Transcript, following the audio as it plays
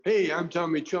Hey, I'm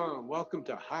Tommy Chong. Welcome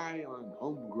to High on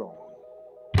Homegrown.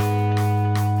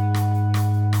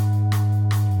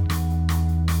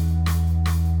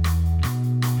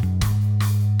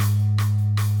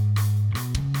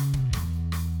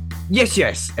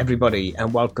 Yes, everybody,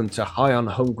 and welcome to High on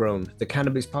Homegrown, the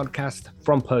cannabis podcast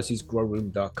from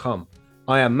Percy'sGrowroom.com.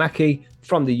 I am Mackie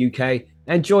from the UK,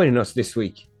 and joining us this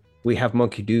week, we have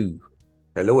Monkey Doo.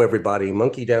 Hello, everybody.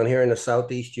 Monkey down here in the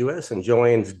Southeast US,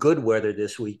 enjoying good weather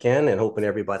this weekend and hoping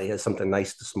everybody has something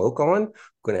nice to smoke on.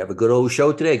 Going to have a good old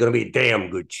show today. Going to be a damn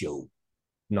good show.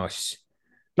 Nice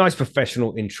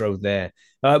professional intro there.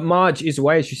 Marge is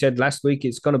away, as she said last week.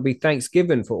 It's going to be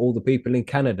Thanksgiving for all the people in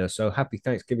Canada. So happy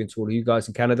Thanksgiving to all of you guys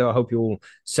in Canada. I hope you're all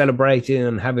celebrating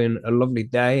and having a lovely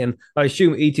day. And I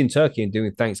assume eating turkey and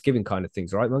doing Thanksgiving kind of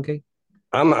things, right, Monkey?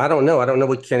 I don't know. I don't know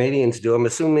what Canadians do. I'm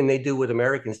assuming they do what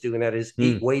Americans do, and that is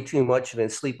eat way too much and then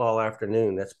sleep all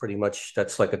afternoon. That's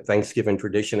like a Thanksgiving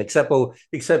tradition.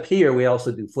 Except here we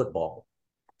also do football.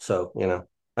 So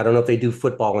I don't know if they do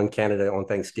football in Canada on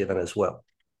Thanksgiving as well.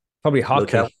 Probably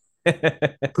hockey.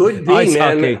 Could be, Ice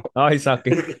man. hockey. Ice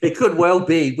hockey. It could well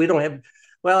be. We don't have.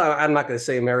 Well, I'm not going to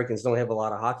say Americans don't have a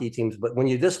lot of hockey teams, but when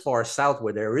you're this far south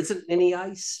where there isn't any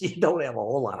ice, you don't have a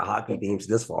whole lot of hockey teams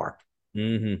this far. I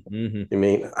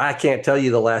mean, I can't tell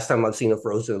you the last time I've seen a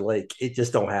frozen lake. It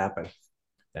just don't happen.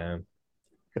 Damn.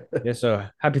 Yeah, so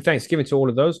happy Thanksgiving to all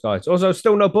of those guys. Also,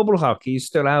 still no bubble hockey. He's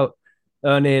still out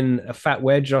earning a fat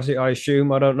wedge, I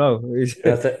assume. I don't know.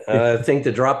 I think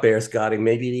the drop bears got him.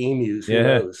 Maybe the emus. Who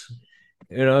knows?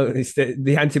 It's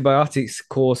the antibiotics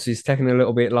course is taking a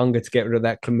little bit longer to get rid of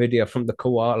that chlamydia from the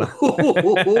koala.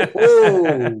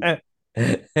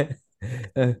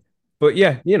 But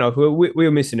yeah, we're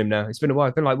missing him now. It's been a while.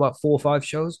 It's been like, what, 4 or 5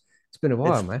 shows? It's been a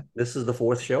while, man. This is the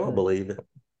 4th show, I believe.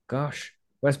 Gosh,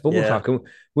 where's Bubble Talk?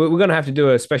 We're going to have to do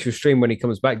a special stream when he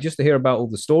comes back just to hear about all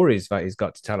the stories that he's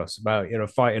got to tell us about,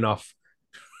 fighting off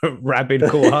rabid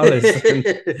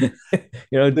koalas,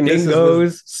 and,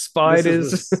 dingoes,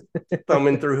 spiders.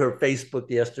 Thumbing through her Facebook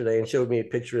yesterday and showed me a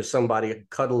picture of somebody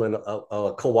cuddling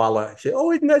a koala. She said,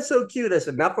 "Oh, isn't that so cute?" I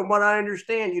said, "Not from what I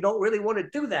understand. You don't really want to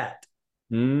do that.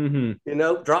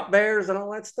 Drop bears and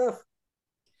all that stuff."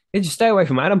 Yeah, just stay away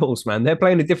from animals, man. They're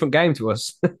playing a different game to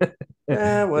us. We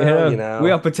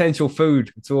are potential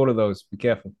food to all of those. Be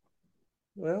careful.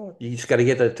 Well, you just got to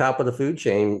get to the top of the food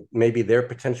chain. Maybe they're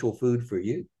potential food for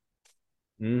you.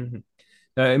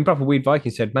 Improper Weed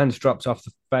Viking said, "Man's dropped off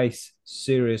the face.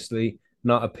 Seriously,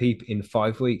 not a peep in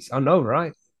 5 weeks." I know,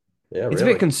 right? Yeah, it's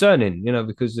really. A bit concerning,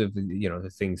 because of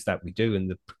the things that we do and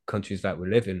the countries that we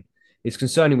live in. It's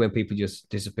concerning when people just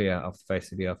disappear off the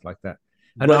face of the earth like that.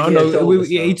 And I know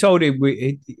he told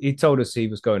us he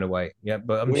was going away. Yeah,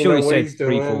 but I'm sure he said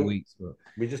 3-4 weeks. But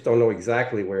we just don't know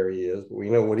exactly where he is. But we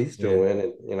know what he's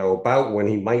doing, and about when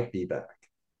he might be back.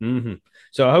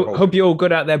 So I hope you're all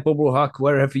good out there, Bubble Huck,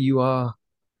 wherever you are.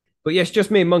 But yes, just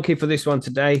me and Monkey for this one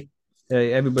today.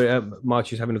 Everybody,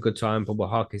 March is having a good time. Bubble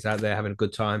Huck is out there having a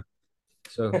good time.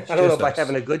 So I don't know about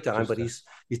having a good time, but he's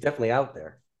definitely out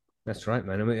there. That's right,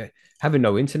 man. I mean, having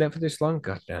no internet for this long,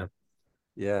 goddamn.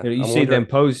 Yeah, you see them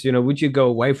posts. Would you go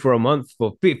away for a month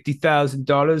for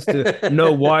 $50,000 to no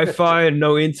Wi-Fi and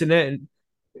no internet?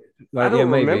 I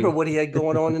don't remember what he had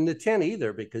going on in the tent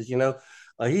either, because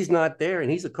he's not there,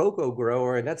 and he's a cocoa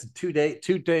grower, and that's a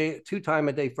 2-time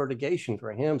a day fertigation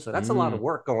for him. So that's a lot of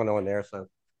work going on there. So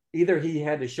either he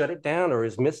had to shut it down, or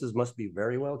his missus must be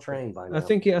very well trained by now. I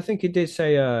think he did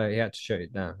say he had to shut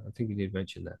it down. I think he did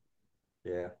mention that.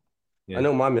 Yeah. I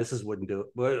know my missus wouldn't do it,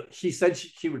 but she said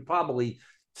she would probably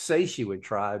say she would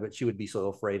try, but she would be so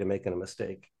afraid of making a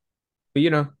mistake.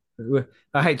 But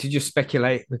I hate to just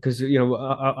speculate, because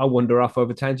I wander off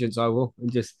over tangents. I will,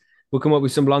 and we'll come up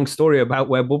with some long story about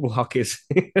where Bubble Huck is.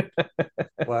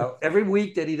 Well, every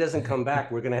week that he doesn't come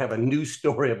back, we're going to have a new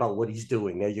story about what he's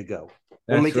doing. There you go.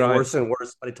 We'll make it worse and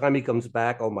worse. By the time he comes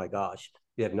back, oh my gosh,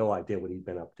 you have no idea what he's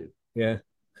been up to. Yeah.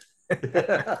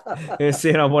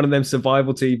 Seeing on one of them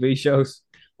survival TV shows.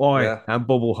 I'm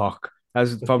Bubble Huck.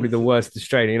 That's probably the worst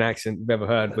Australian accent you've ever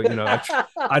heard. But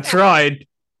I tried.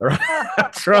 I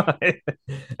tried.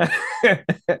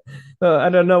 I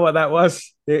don't know what that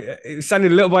was. It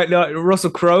sounded a little bit like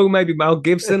Russell Crowe, maybe Mel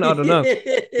Gibson. I don't know.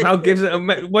 Mel Gibson.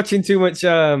 I'm watching too much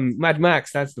Mad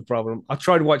Max. That's the problem. I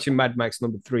tried watching Mad Max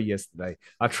 #3 yesterday.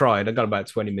 I tried. I got about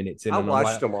 20 minutes in. I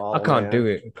watched them all. I can't do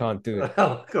it. I can't do it.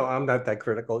 Oh, I'm not that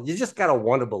critical. You just gotta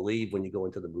want to believe when you go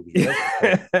into the movie.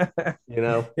 If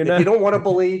you don't want to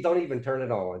believe, don't even turn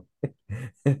it on.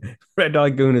 Red Eye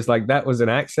Goon is like, that was an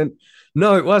accent.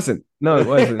 No, it wasn't.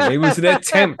 It was an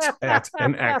attempt at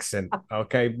an accent.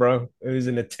 Okay, bro. It was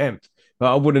an attempt.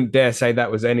 But I wouldn't dare say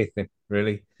that was anything,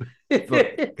 really.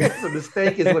 But It's a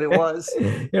mistake, is what it was.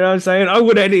 you know what I'm saying? I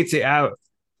would edit it out.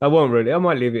 I won't really. I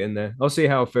might leave it in there. I'll see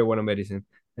how I feel when I'm editing.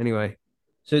 Anyway,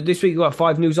 so this week we got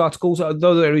 5 news articles.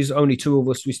 Although there is only 2 of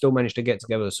us, we still managed to get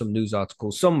together some news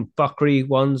articles, some fuckery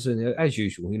ones, and as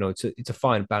usual, it's a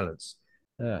fine balance.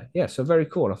 Yeah, so very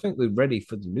cool. I think we're ready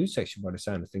for the news section by the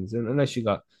sound of things, unless you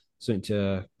got something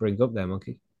to bring up there,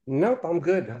 Monkey. Nope, I'm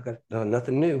good. I've got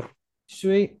nothing new.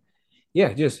 Sweet.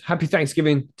 Yeah, just happy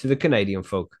Thanksgiving to the Canadian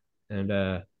folk, and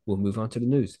we'll move on to the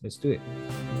news. Let's do it.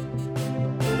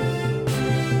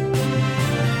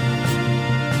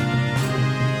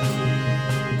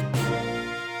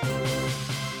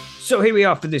 So here we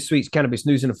are for this week's Cannabis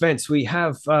News and Events. We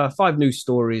have 5 news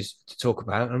stories to talk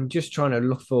about. I'm just trying to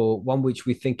look for one which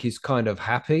we think is kind of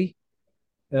happy.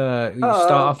 You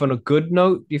start off on a good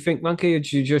note, do you think, Monkey? Or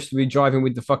should you just be driving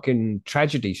with the fucking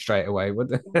tragedy straight away? What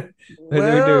do we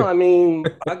do? I mean,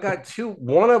 I got 2.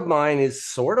 One of mine is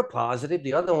sort of positive.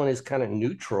 The other one is kind of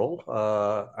neutral.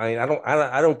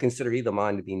 I don't consider either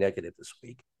mine to be negative this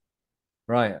week.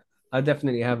 Right. I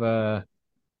definitely have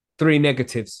 3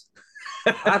 negatives.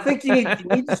 I think you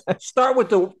need to start with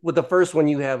the first one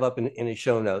you have up in the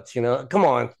show notes. Come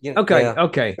on.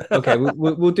 Okay.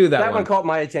 We'll do that. That one caught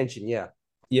my attention. Yeah.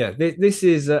 Yeah. This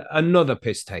is another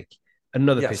piss take.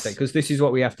 Piss take, because this is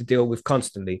what we have to deal with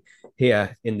constantly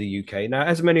here in the UK. Now,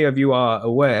 as many of you are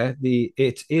aware,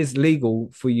 it is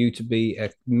legal for you to be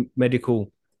a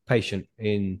medical patient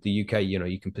in the UK.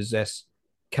 You can possess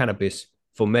cannabis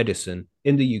for medicine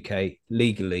in the UK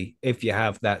legally if you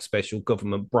have that special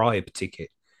government bribe ticket.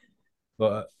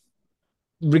 But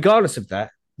regardless of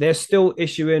that, they're still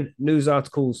issuing news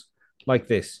articles like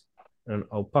this. And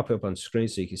I'll pop it up on screen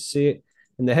so you can see it.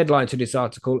 And the headline to this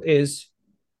article is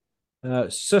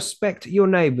suspect your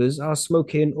neighbors are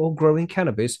smoking or growing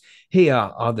cannabis. Here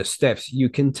are the steps you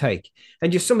can take.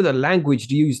 And just some of the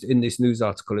language used in this news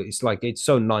article, it's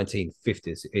so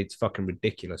 1950s. It's fucking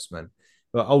ridiculous, man.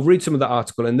 But I'll read some of the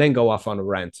article and then go off on a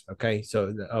rant. Okay,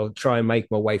 so I'll try and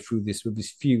make my way through this with as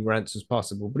few rants as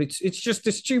possible. But it's just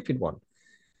a stupid one.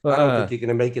 But, I don't think you're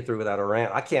going to make it through without a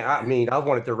rant. I can't. I mean, I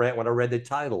wanted to rant when I read the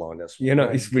title on this one.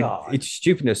 It's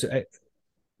stupidness.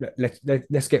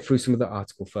 Let's get through some of the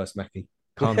article first, Mackie.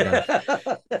 Calm down.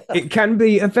 It can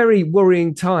be a very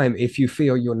worrying time if you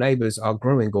feel your neighbors are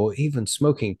growing or even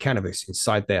smoking cannabis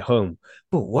inside their home.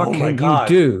 But what can you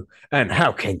do, and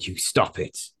how can you stop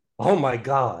it? Oh my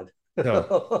God.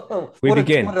 So, we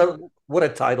begin. What a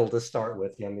title to start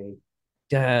with. I mean,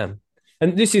 damn.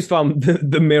 And this is from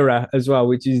the Mirror as well,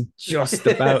 which is just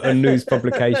about a news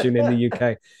publication in the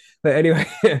UK. But anyway,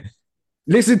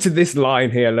 listen to this line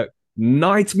here. Look,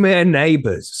 nightmare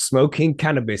neighbors smoking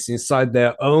cannabis inside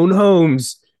their own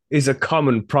homes is a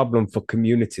common problem for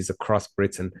communities across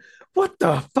Britain. What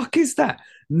the fuck is that?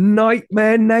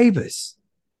 Nightmare neighbors.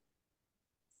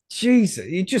 Jesus,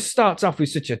 it just starts off with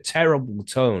such a terrible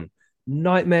tone.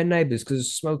 Nightmare neighbors because of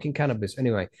smoking cannabis.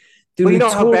 Anyway, well, you know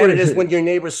how bad it is when your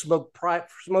neighbors smoke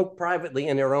privately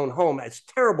in their own home. It's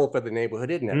terrible for the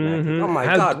neighborhood, isn't it, Matthew? Oh my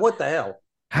God, what the hell?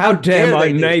 How dare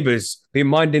my neighbors be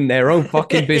minding their own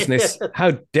fucking business?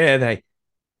 How dare they?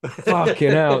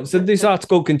 Fucking hell. So this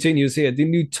article continues here. The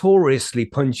notoriously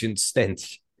pungent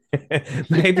stench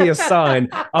may be a sign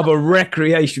of a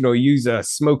recreational user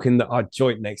smoking the odd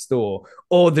joint next door,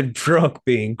 or the drug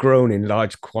being grown in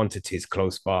large quantities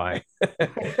close by.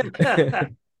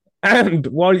 And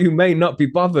while you may not be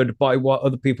bothered by what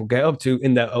other people get up to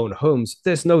in their own homes,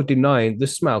 there's no denying the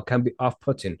smell can be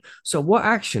off-putting. So what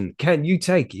action can you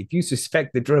take if you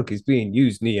suspect the drug is being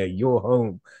used near your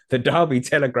home? The Derby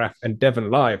Telegraph and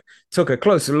Devon Live took a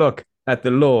closer look at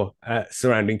the law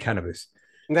surrounding cannabis.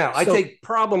 Now, I take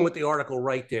problem with the article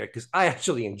right there because I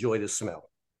actually enjoy the smell.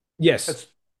 Yes.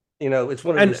 It's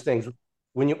one of those things.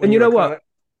 When you know what?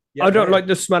 I don't like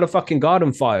the smell of fucking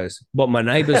garden fires, but my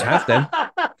neighbors have them.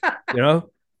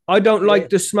 I don't like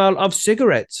the smell of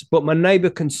cigarettes, but my neighbor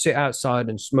can sit outside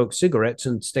and smoke cigarettes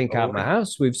and stink out my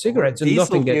house with cigarettes and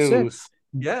nothing gets said.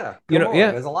 Yeah.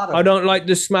 There's a lot of I don't like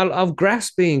the smell of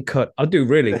grass being cut. I do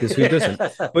really, because who doesn't?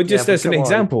 But just as an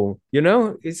example,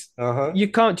 it's you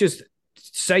can't just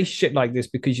say shit like this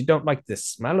because you don't like the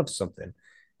smell of something.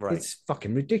 Right. It's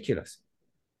fucking ridiculous.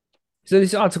 So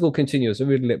this article continues. I'll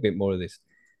read a little bit more of this.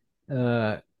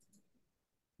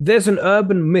 There's an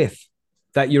urban myth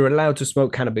that you're allowed to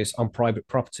smoke cannabis on private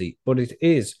property, but it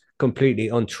is completely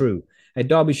untrue. A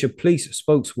Derbyshire police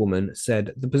spokeswoman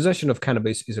said the possession of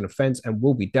cannabis is an offence and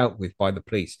will be dealt with by the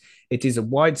police. It is a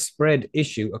widespread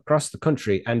issue across the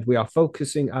country, and we are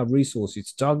focusing our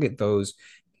resources to target those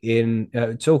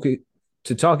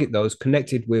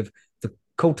connected with the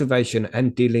cultivation,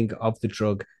 and dealing of the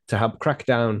drug to help crack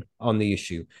down on the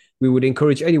issue. We would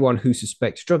encourage anyone who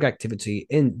suspects drug activity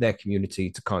in their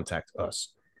community to contact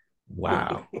us.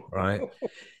 Wow, right?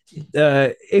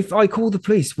 If I call the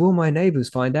police, will my neighbors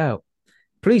find out?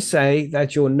 Please say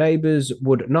that your neighbors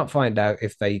would not find out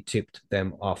if they tipped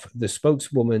them off. The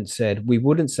spokeswoman said, we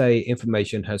wouldn't say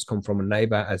information has come from a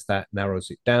neighbor as that narrows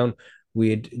it down.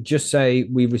 We'd just say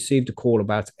we received a call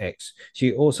about X.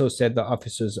 She also said that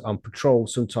officers on patrol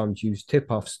sometimes use tip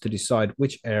offs to decide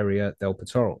which area they'll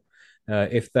patrol.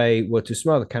 If they were to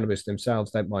smell the cannabis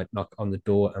themselves, they might knock on the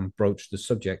door and broach the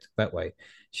subject that way.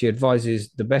 She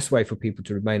advises the best way for people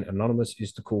to remain anonymous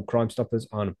is to call Crime Stoppers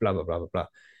on blah, blah, blah, blah, blah.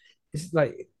 It's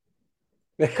like,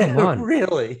 come on.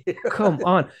 Really? Come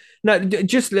on. Now,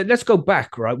 just let's go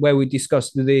back, right, where we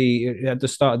discussed at the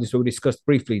start of this, where we discussed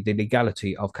briefly the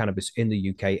legality of cannabis in the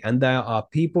UK. And there are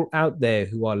people out there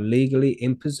who are legally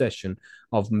in possession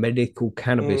of medical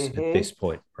cannabis at this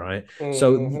point, right?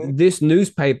 So this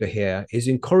newspaper here is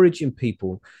encouraging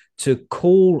people to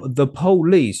call the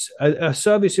police, a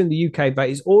service in the UK that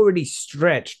is already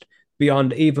stretched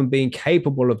beyond even being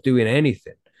capable of doing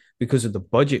anything because of the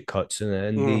budget cuts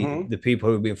and the people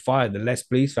who have been fired, the less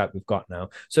police that we've got now.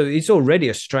 So it's already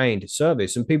a strained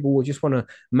service, and people will just want to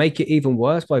make it even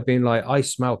worse by being like, I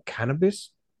smell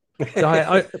cannabis.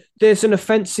 There's an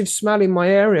offensive smell in my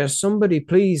area. Somebody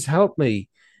please help me.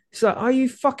 It's like, are you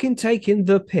fucking taking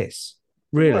the piss?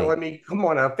 Really? Well, I mean, come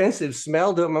on, offensive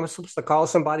smell. Am I supposed to call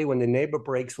somebody when the neighbor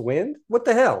breaks wind? What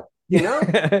the hell? You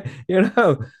know? You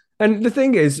know? And the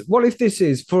thing is, what if this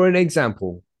is, for an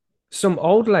example, some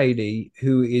old lady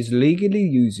who is legally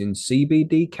using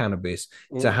CBD cannabis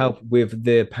to help with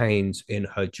the pains in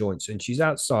her joints, and she's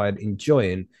outside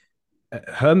enjoying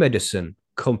her medicine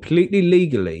completely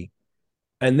legally,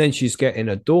 and then she's getting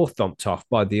a door thumped off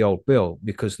by the old bill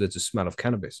because there's a smell of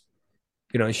cannabis.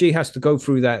 You know, and she has to go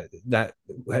through that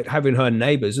having her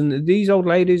neighbors, and these old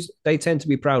ladies, they tend to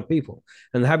be proud people,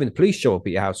 and having the police show up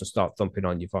at your house and start thumping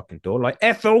on your fucking door like,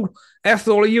 Ethel,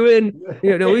 are you in?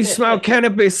 You know, we smell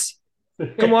cannabis.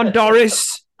 Come on,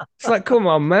 Doris. It's like, come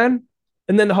on, man.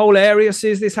 And then the whole area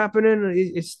sees this happening.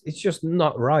 It's just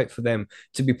not right for them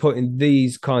to be putting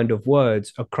these kind of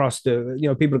words across the, you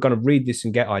know, people are going to read this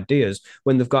and get ideas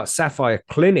when they've got Sapphire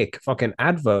Clinic fucking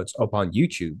adverts up on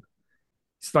YouTube.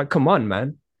 It's like, come on,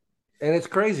 man. And it's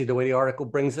crazy the way the article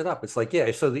brings it up. It's like, yeah,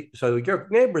 so your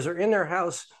neighbors are in their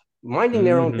house minding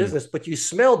their own business, but you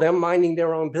smell them minding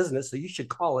their own business. So you should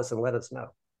call us and let us know.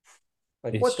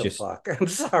 Like, it's what the fuck? I'm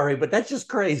sorry, but that's just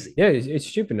crazy. Yeah, it's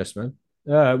stupidness, man.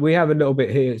 We have a little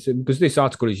bit here because this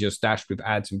article is just dashed with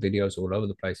ads and videos all over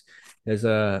the place. There's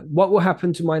what will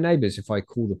happen to my neighbors if I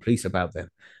call the police about them?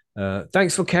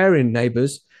 Thanks for caring,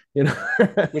 neighbors. You know,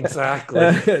 exactly.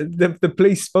 The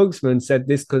police spokesman said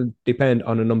this could depend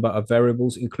on a number of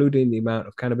variables, including the amount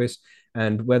of cannabis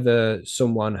and whether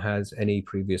someone has any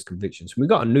previous convictions. We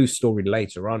got a news story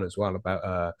later on as well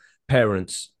about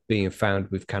parents being found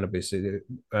with cannabis in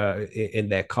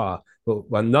their car, but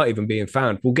well, not even being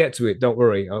found. We'll get to it. Don't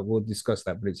worry. We'll discuss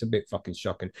that, but it's a bit fucking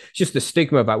shocking. It's just the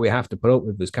stigma that we have to put up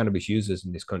with as cannabis users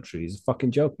in this country is a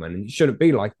fucking joke, man. And it shouldn't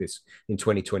be like this in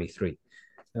 2023.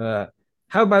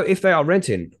 How about if they are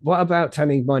renting? What about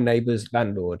telling my neighbor's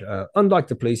landlord? Unlike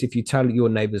the police, if you tell your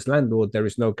neighbor's landlord, there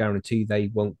is no guarantee they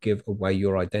won't give away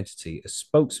your identity. A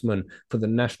spokesman for the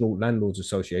National Landlords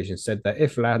Association said that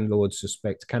if landlords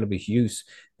suspect cannabis use,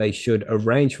 they should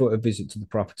arrange for a visit to the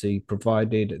property,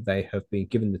 provided they have been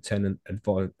given the tenant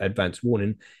advance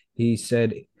warning. He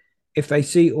said, if they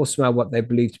see or smell what they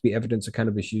believe to be evidence of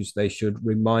cannabis use, they should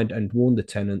remind and warn the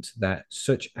tenant that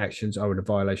such actions are a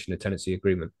violation of tenancy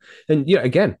agreement. And yeah,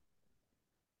 again,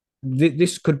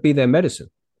 this could be their medicine.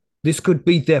 This could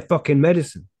be their fucking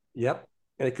medicine. Yep.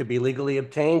 And it could be legally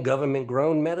obtained,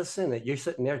 government-grown medicine that you're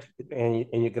sitting there and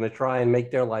you're going to try and make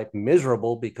their life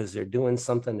miserable because they're doing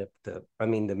something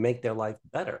to make their life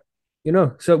better. You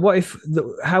know, so what if,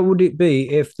 how would it be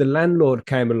if the landlord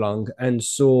came along and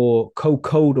saw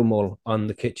cocodamol on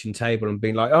the kitchen table and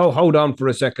being like, oh, hold on for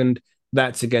a second,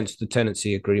 that's against the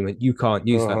tenancy agreement. You can't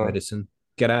use that medicine.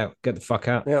 Get out. Get the fuck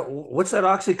out. Yeah, what's that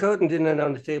oxycodone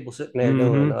on the table sitting there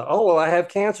doing? Oh, well, I have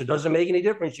cancer. Doesn't make any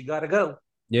difference. You got to go.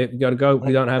 Yeah, you got to go.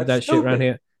 We don't have that shit around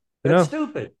here. That's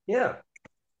stupid. Yeah.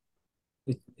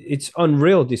 It's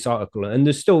unreal, this article. And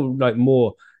there's still like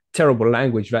more terrible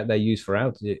language that they use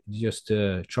throughout it just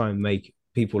to try and make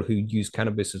people who use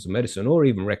cannabis as a medicine or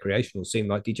even recreational seem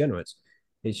like degenerates.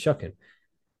 It's shocking.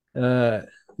 Where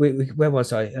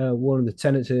was I? One of the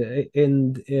tenants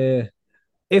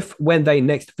if when they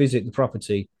next visit the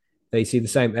property, they see the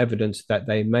same evidence that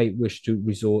they may wish to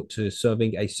resort to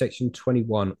serving a Section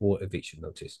 21 or eviction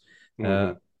notice.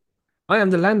 Mhm. I am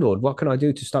the landlord. What can I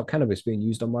do to stop cannabis being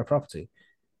used on my property?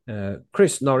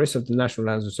 Chris Norris of the National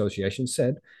Landlords Association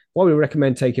said, while we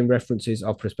recommend taking references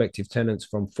of prospective tenants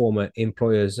from former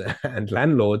employers and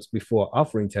landlords before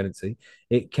offering tenancy,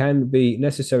 it can be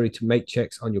necessary to make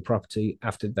checks on your property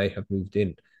after they have moved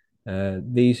in.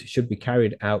 These should be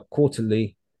carried out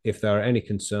quarterly if there are any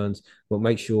concerns, but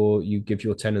make sure you give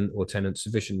your tenant or tenants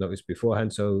sufficient notice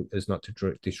beforehand so as not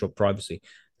to disrupt privacy.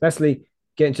 Lastly,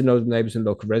 getting to know the neighbors and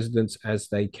local residents as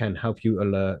they can help you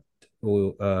alert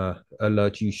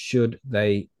you should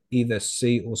they either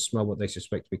see or smell what they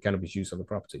suspect to be cannabis use on the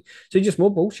property. So just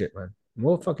more bullshit, man.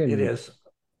 More fucking. It is.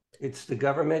 It's the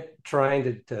government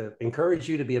trying to encourage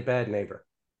you to be a bad neighbor.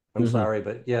 I'm sorry,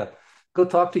 but yeah, go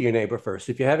talk to your neighbor first.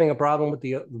 If you're having a problem with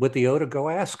the odor, go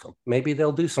ask them. Maybe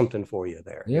they'll do something for you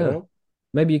there. Yeah. You know?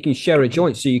 Maybe you can share a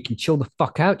joint so you can chill the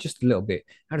fuck out just a little bit.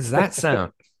 How does that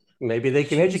sound? Maybe they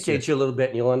can Jesus. educate you a little bit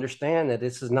and you'll understand that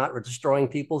this is not destroying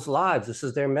people's lives. This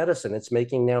is their medicine. It's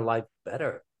making their life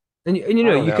better. And you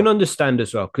know, you can understand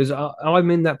as well, because I'm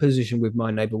in that position with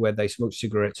my neighbor where they smoke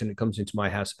cigarettes and it comes into my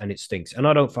house and it stinks. And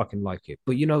I don't fucking like it.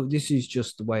 But, you know, this is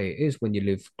just the way it is when you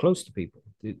live close to people.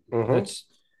 That's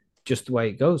just the way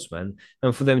it goes, man.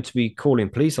 And for them to be calling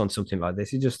police on something like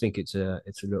this, you just think it's a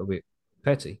little bit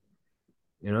petty,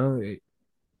 you know?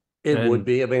 It would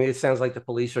be. I mean, it sounds like the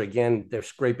police are, again, they're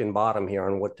scraping bottom here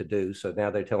on what to do. So now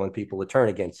they're telling people to turn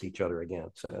against each other again.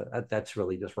 So that's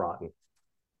really just rotten.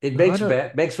 It makes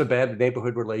for bad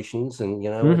neighborhood relations, and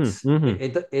you know,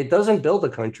 it doesn't build a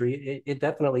country. It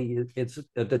definitely it's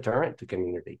a deterrent to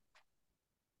community.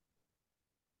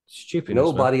 Stupid.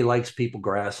 Nobody likes people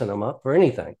grassing them up for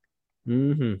anything.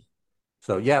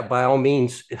 So yeah, by all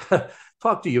means,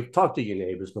 talk to your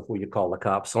neighbors before you call the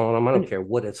cops on them. I don't care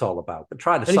what it's all about, but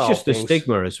try to solve it's just things. The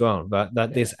stigma as well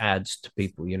that this adds to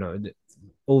people. You know,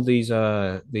 all these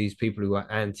people who are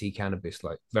anti-cannabis,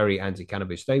 like very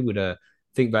anti-cannabis, they would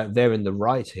think that they're in the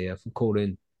right here for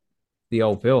calling the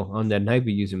old bill on their neighbor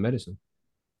using medicine.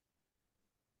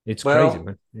 It's crazy,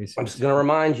 man. I'm just going to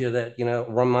remind you that,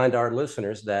 remind our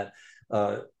listeners that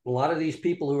a lot of these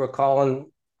people who are calling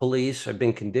police have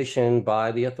been conditioned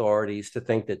by the authorities to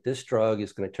think that this drug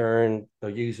is going to turn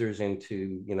the users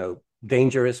into,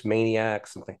 dangerous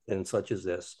maniacs and such as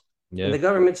this. Yeah. And the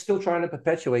government's still trying to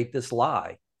perpetuate this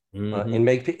lie. And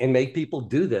make people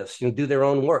do this, do their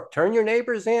own work. Turn your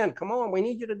neighbors in. Come on, we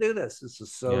need you to do this. This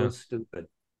is so stupid.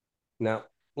 Now,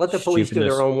 let the police do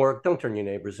their own work. Don't turn your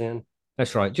neighbors in.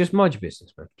 That's right. Just mind your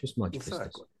business, man. Just mind your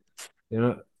business.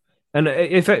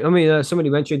 And somebody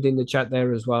mentioned in the chat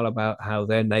there as well about how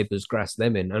their neighbors grass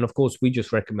them in. And of course, we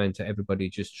just recommend to everybody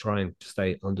just try and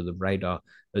stay under the radar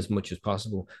as much as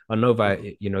possible. I know that,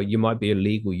 you might be a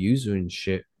legal user and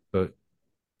shit, but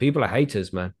people are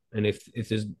haters, man. And if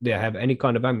they have any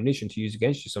kind of ammunition to use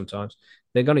against you sometimes,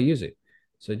 they're going to use it.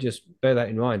 So just bear that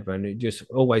in mind, man. Just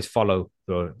always follow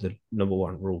the number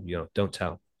one rule, don't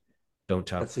tell. Don't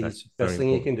tell. That's the best thing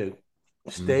you can do.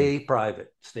 Stay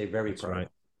private. Stay very private. Right.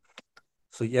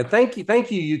 So yeah, thank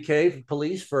you, UK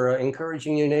police, for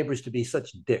encouraging your neighbors to be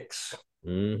such dicks.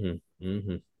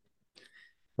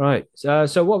 Right.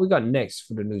 So what we got next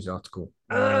for the news article?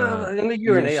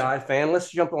 You're an AI fan.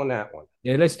 Let's jump on that one.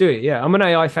 Yeah, let's do it. Yeah, I'm an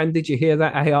AI fan. Did you hear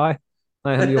that, AI?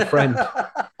 I am your friend.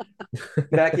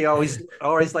 Mackie always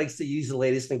likes to use the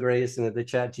latest and greatest in the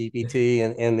chat GPT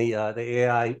and the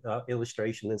AI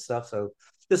illustration and stuff. So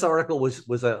this article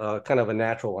was a kind of a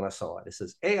natural when I saw it. It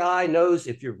says, AI knows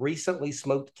if you've recently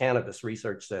smoked cannabis,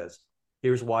 research says.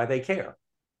 Here's why they care.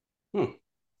 An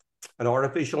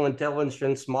artificial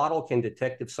intelligence model can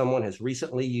detect if someone has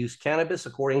recently used cannabis,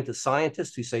 according to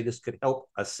scientists who say this could help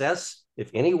assess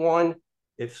if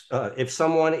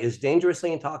someone is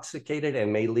dangerously intoxicated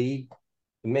and may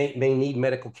need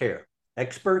medical care.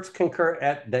 Experts concur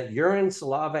that urine,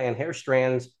 saliva, and hair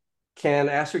strands can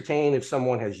ascertain if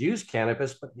someone has used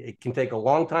cannabis, but it can take a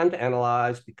long time to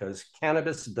analyze because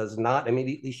cannabis does not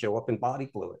immediately show up in body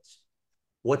fluids.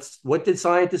 What did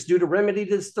scientists do to remedy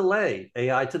this delay?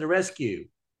 AI to the rescue.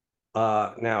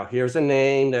 Now, here's a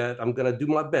name that I'm going to do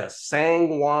my best.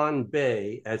 Sang-Wan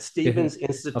Bae at Stevens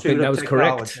Institute of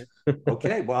Technology.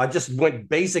 Okay, well, I just went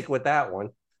basic with that one.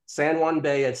 Sang-Wan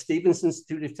Bae at Stevens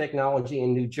Institute of Technology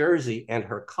in New Jersey and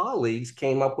her colleagues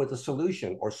came up with a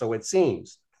solution, or so it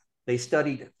seems. They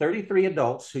studied 33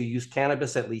 adults who used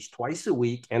cannabis at least twice a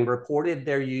week and reported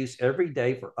their use every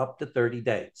day for up to 30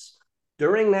 days.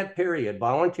 During that period,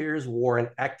 volunteers wore an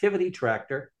activity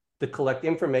tracker to collect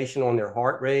information on their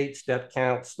heart rate, step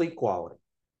count, sleep quality.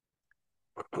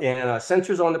 And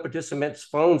sensors on the participants'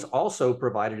 phones also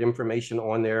provided information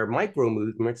on their micro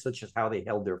movements, such as how they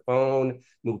held their phone,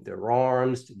 moved their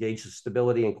arms to gauge the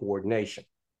stability and coordination.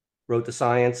 Wrote the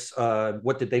science.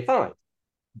 What did they find?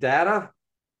 Data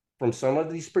from some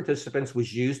of these participants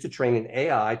was used to train an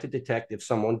AI to detect if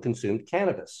someone consumed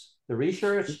cannabis. The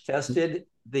research tested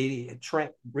the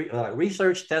trained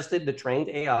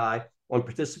AI on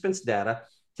participants' data,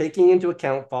 taking into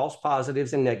account false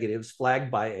positives and negatives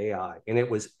flagged by AI. And it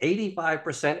was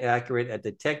 85% accurate at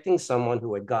detecting someone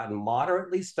who had gotten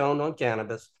moderately stoned on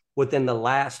cannabis within the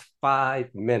last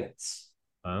 5 minutes.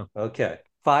 Wow. Okay.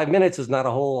 5 minutes is not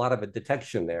a whole lot of a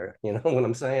detection there. You know what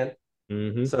I'm saying?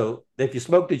 Mm-hmm. So if you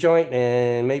smoked a joint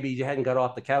and maybe you hadn't got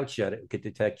off the couch yet, it could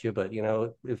detect you. But,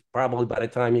 if probably by the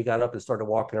time you got up and started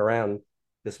walking around,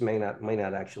 this may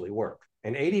not actually work.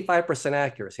 And 85%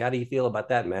 accuracy. How do you feel about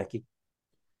that, Mackie?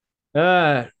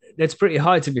 That's pretty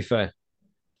high, to be fair.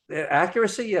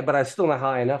 Accuracy, yeah, but it's still not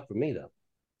high enough for me, though.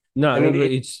 No, I mean,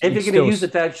 it's if you're going to still use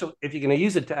it to actually, if you're going to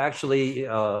use it to actually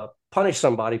punish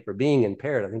somebody for being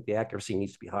impaired, I think the accuracy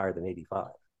needs to be higher than 85.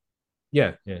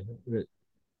 yeah.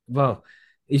 Well,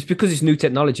 it's because it's new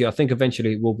technology. I think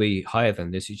eventually it will be higher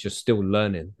than this. It's just still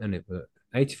learning, and it. But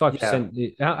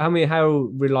 85%. Yeah, How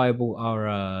reliable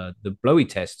are the blowy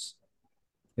tests?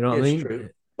 You know what I it's mean? true.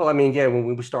 Well, I mean, yeah, when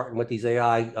we were starting with these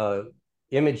AI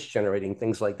image generating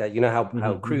things like that, you know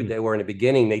how crude they were in the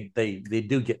beginning. They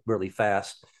do get really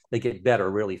fast. They get better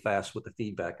really fast with the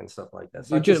feedback and stuff like that.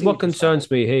 So I can see What what you're saying.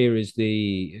 concerns me here is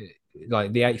the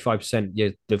 85%. Yeah,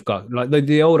 they've got like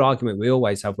the old argument we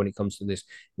always have when it comes to this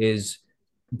is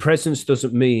presence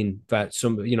doesn't mean that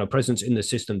presence in the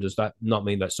system does that not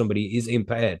mean that somebody is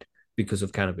impaired because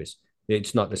of cannabis.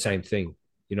 It's not the same thing.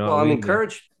 You know Well, what I I'm mean?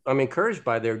 encouraged. I'm encouraged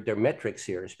by their metrics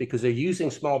here, is because they're using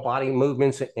small body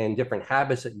movements and different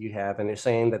habits that you have, and they're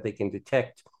saying that they can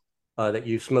detect that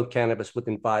you smoke cannabis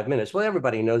within 5 minutes. Well,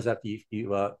 everybody knows that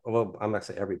well, I'm not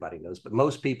saying everybody knows, but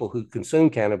most people who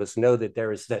consume cannabis know that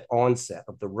there is that onset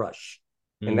of the rush,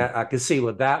 and Mm. that I can see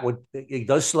what that would. It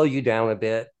does slow you down a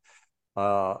bit.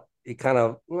 It kind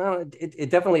of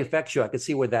it definitely affects you. I could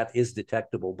see where that is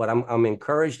detectable, but I'm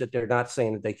encouraged that they're not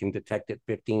saying that they can detect it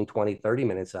 15, 20, 30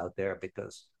 minutes out there,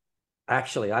 because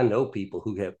actually I know people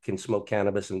who can smoke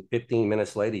cannabis and 15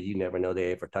 minutes later you never know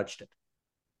they ever touched it.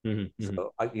 Mm-hmm, mm-hmm.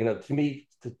 So to me,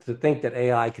 to think that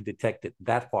AI could detect it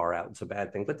that far out is a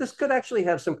bad thing, but this could actually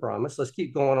have some promise. Let's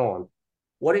keep going on.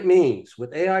 What it means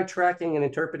with AI tracking and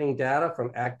interpreting data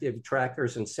from active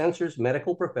trackers and sensors,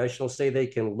 medical professionals say they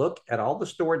can look at all the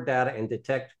stored data and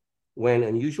detect when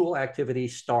unusual activity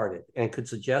started and could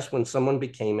suggest when someone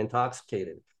became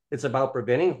intoxicated. It's about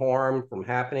preventing harm from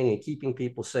happening and keeping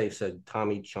people safe, said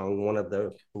Tommy Chung, one of the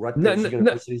No, Rutgers no, no,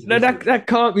 University's no, researchers. that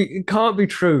can't be. It can't be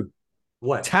true.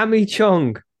 What? Tammy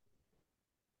Chung.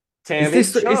 Tammy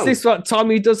Is Chung. this what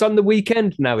Tommy does on the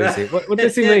weekend now? Is it? What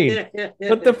does he mean?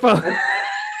 What the fuck?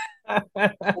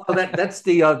 Well, that's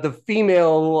the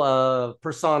female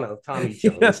persona of Tommy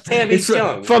Chung. Yeah, It's Tammy it's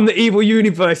Chung. from the evil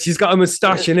universe. She's got a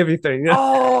mustache and everything. Yeah.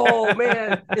 Oh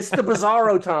man, it's the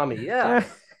Bizarro Tommy. Yeah,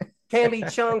 Tammy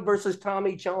Chung versus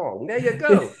Tommy Chong. There you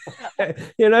go.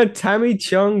 Tammy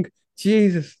Chung.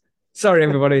 Jesus. Sorry,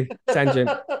 everybody. Tangent.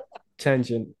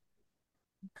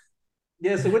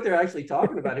 Yeah, so what they're actually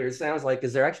talking about here, it sounds like,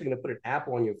 is they're actually going to put an app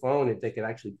on your phone that they can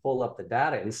actually pull up the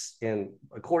data, and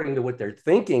according to what they're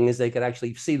thinking is they could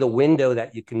actually see the window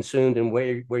that you consumed and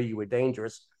where you were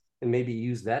dangerous, and maybe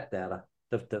use that data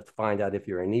to find out if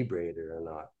you're inebriated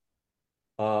or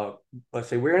not. Let's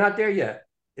say we're not there yet.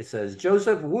 It says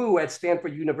Joseph Wu at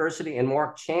Stanford University and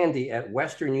Mark Chandy at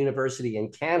Western University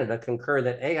in Canada concur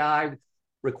that AI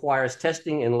requires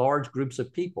testing in large groups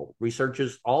of people.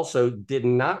 Researchers also did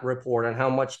not report on how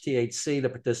much THC the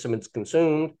participants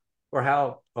consumed or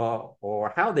how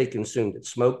they consumed it,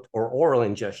 smoked or oral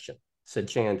ingestion, said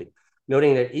Chandy,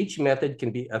 noting that each method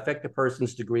can affect a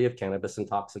person's degree of cannabis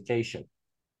intoxication.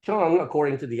 Chung,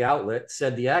 according to the outlet,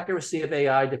 said the accuracy of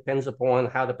AI depends upon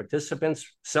how the participants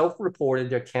self-reported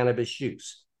their cannabis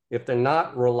use. If they're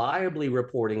not reliably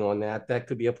reporting on that, that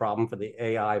could be a problem for the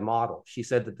AI model. She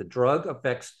said that the drug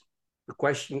affects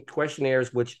the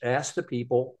questionnaires which ask the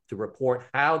people to report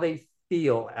how they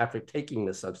feel after taking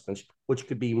the substance, which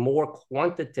could be more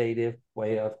quantitative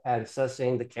way of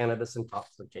assessing the cannabis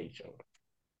intoxication.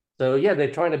 So yeah, they're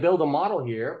trying to build a model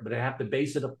here, but they have to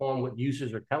base it upon what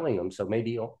users are telling them. So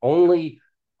maybe only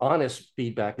honest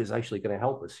feedback is actually going to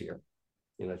help us here.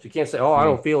 So you can't say, "Oh, I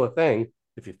don't feel a thing."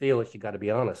 If you feel it, you got to be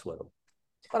honest with them.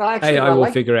 But AI will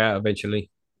figure it out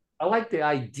eventually. I like the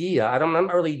idea.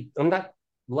 I'm not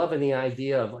loving the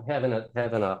idea of having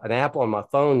an app on my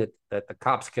phone that the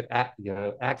cops could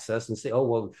access and say, oh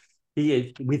well,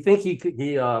 we think he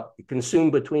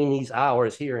consumed between these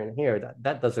hours here and here.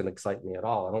 That doesn't excite me at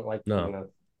all. I don't like No.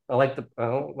 I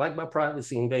don't like my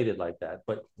privacy invaded like that.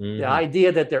 But the Mm-hmm.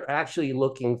 idea that they're actually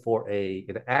looking for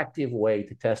an active way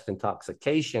to test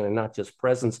intoxication and not just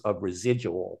presence of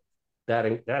residual,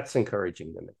 that's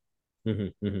encouraging to me.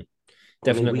 Mm-hmm. Mm-hmm. I mean, we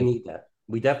Definitely. need that.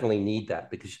 We definitely need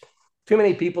that because too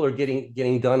many people are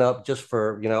getting done up just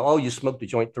for, oh, you smoked a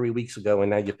joint 3 weeks ago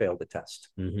and now you failed the test.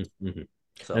 Mm-hmm. Mm-hmm. And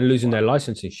So losing their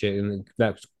license and shit, and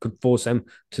that could force them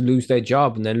to lose their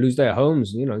job and then lose their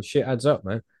homes. Shit adds up,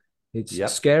 man. It's yep,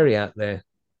 scary out there.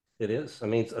 it is. I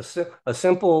mean, it's a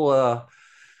simple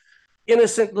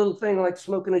innocent little thing like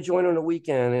smoking a joint on the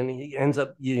weekend, and he ends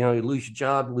up, you lose your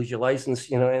job, lose your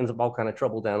license, ends up all kind of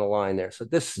trouble down the line there. So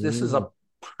this is Mm-hmm. a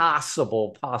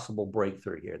possible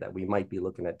breakthrough here that we might be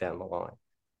looking at down the line.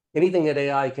 Anything that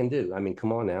AI can do. I mean,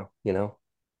 come on now. I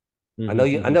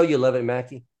Mm-hmm. know you love it,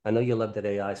 Mackie. I know you love that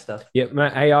AI stuff. Yeah,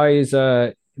 man, AI is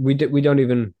we don't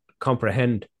even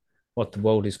comprehend what the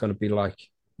world is going to be like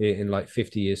in like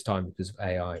 50 years time because of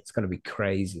AI. It's going to be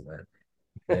crazy, man.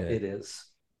 Yeah. It is.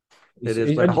 It It's,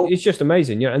 is. But I it's hope. just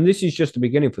amazing, yeah. And this is just the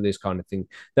beginning for this kind of thing.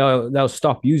 They'll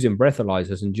stop using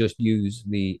breathalyzers and just use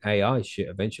the AI shit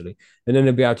eventually, and then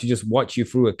they'll be able to just watch you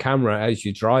through a camera as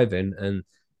you're driving and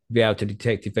be able to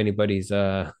detect if anybody's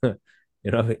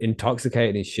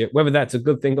intoxicated and shit. Whether that's a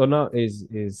good thing or not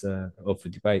is up for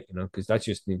debate, because that's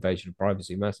just an invasion of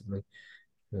privacy massively.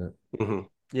 Yeah. Mhm.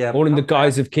 Yeah. All in the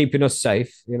guise of keeping us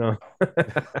safe.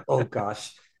 Oh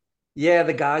gosh. Yeah,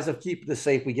 the guys of keeping us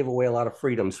safe, we give away a lot of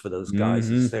freedoms for those guys.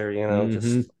 Mm-hmm. It's there, Mm-hmm.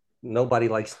 just nobody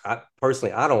likes.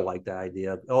 Personally, I don't like the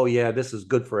idea. Oh yeah, this is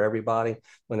good for everybody.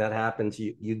 When that happens,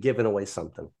 you giving away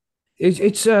something.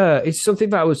 It's something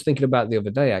that I was thinking about the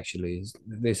other day actually, is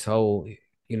this whole,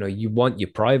 you want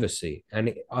your privacy.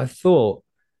 And I thought,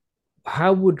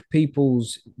 how would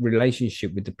people's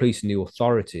relationship with the police and the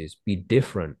authorities be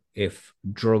different if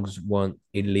drugs weren't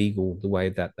illegal the way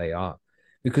that they are?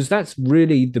 Because that's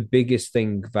really the biggest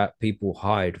thing that people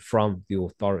hide from the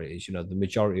authorities. The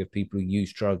majority of people who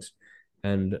use drugs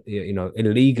and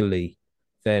illegally,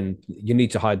 then you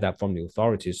need to hide that from the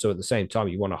authorities. So at the same time,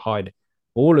 you want to hide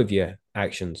all of your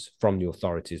actions from the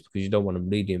authorities because you don't want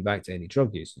them leading back to any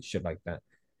drug use and shit like that.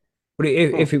 But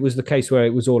Hmm. if it was the case where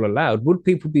it was all allowed, would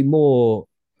people be more,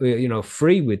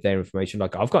 free with their information?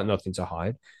 Like, I've got nothing to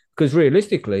hide. Because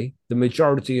realistically, the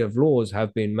majority of laws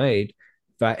have been made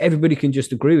that everybody can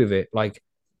just agree with it. Like,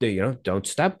 don't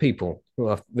stab people.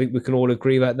 Well, I think we can all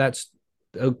agree that that's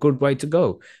a good way to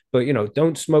go. But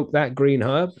don't smoke that green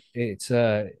herb. It's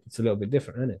a little bit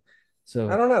different, isn't it? I So,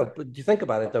 don't know, but you think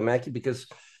about it though, Mackie, because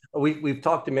we've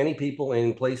talked to many people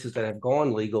in places that have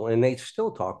gone legal, and they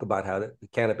still talk about how the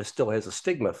cannabis still has a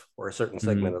stigma for a certain mm-hmm,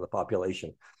 segment of the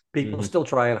population. People mm-hmm, still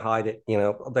try and hide it.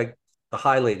 Like the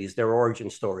high ladies, their origin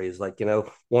story is like,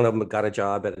 one of them got a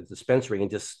job at a dispensary and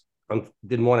just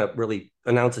didn't want to really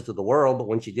announce it to the world, but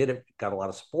when she did it, got a lot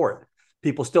of support.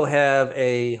 People still have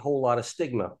a whole lot of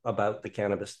stigma about the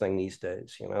cannabis thing these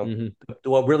days. mm-hmm,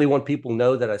 Do I really want people to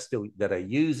know that I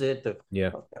use it?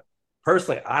 yeah.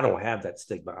 Personally, I don't have that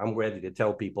stigma. I'm ready to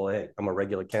tell people, hey, I'm a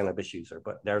regular cannabis user,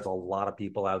 but there's a lot of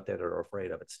people out there that are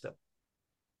afraid of it still.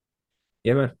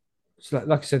 Yeah, man. It's like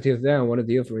I said the other day on one of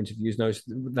the other interviews, noticed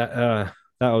that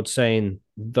old saying,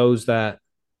 "Those that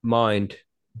mind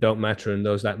don't matter, and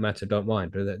those that matter don't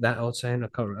mind." But that old saying,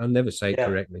 I'll never say it Yeah,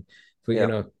 correctly, but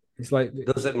yeah. it's like,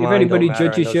 Those that if mind don't anybody matter,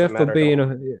 and judges those you that for matter being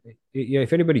don't. a yeah,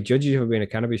 if anybody judges you for being a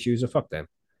cannabis user, fuck them.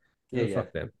 Yeah, yeah,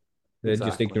 Fuck them. They're just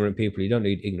exactly. ignorant people. You don't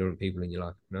need ignorant people in your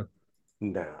life. No,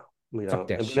 we Fuck don't.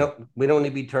 that And we shit. don't. We don't need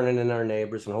to be turning in our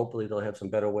neighbors, and hopefully they'll have some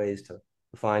better ways to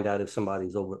find out if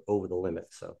somebody's over the limit.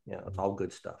 So yeah, it's all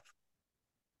good stuff.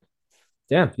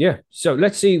 Yeah, yeah. So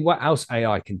let's see what else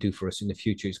AI can do for us in the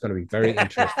future. It's going to be very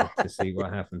interesting to see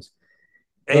what happens.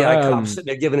 But AI cops sitting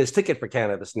there giving his ticket for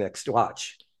cannabis next.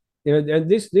 Watch. and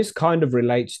this kind of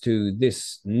relates to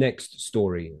this next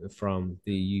story from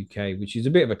the UK, which is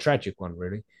a bit of a tragic one,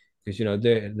 really, because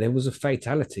there was a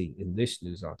fatality in this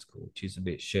news article, which is a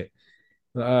bit shit.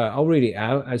 I'll read it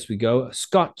out as we go.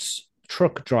 Scott's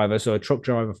truck driver, so a truck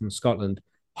driver from Scotland,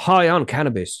 high on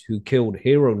cannabis, who killed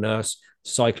hero nurse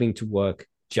cycling to work,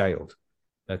 jailed.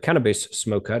 A cannabis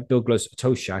smoker, Douglas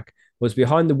Toshak, was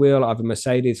behind the wheel of a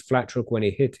Mercedes flat truck when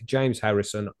he hit James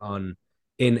Harrison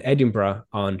in Edinburgh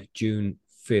on June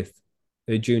 25th,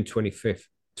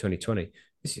 2020.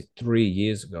 This is 3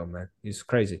 years ago, man. It's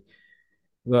crazy.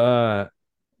 But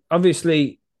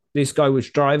obviously, this guy was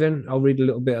driving. I'll read a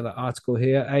little bit of the article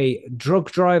here. A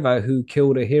drug driver who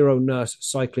killed a hero nurse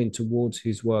cycling towards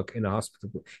his work in a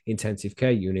hospital intensive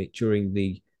care unit during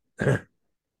the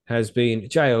has been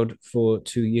jailed for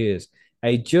 2 years.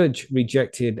 A judge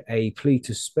rejected a plea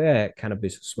to spare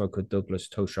cannabis smoker Douglas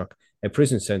Toshak a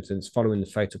prison sentence following the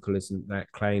fatal collision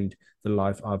that claimed the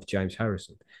life of James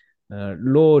Harrison.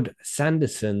 Lord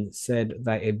Sanderson said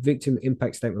that a victim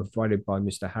impact statement provided by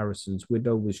Mr. Harrison's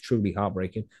widow was truly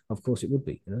heartbreaking. Of course, it would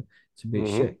be. It's a bit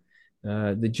shit.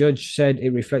 The judge said it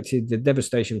reflected the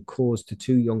devastation caused to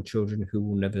two young children who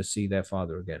will never see their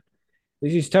father again.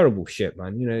 This is terrible shit,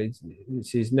 man.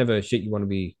 It's never shit you want to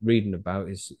be reading about.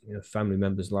 Is family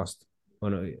members lost,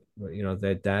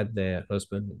 their dad, their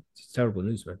husband. It's terrible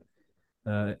news, man.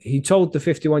 He told the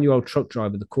 51-year-old truck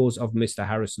driver the cause of Mr.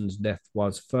 Harrison's death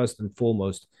was first and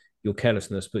foremost your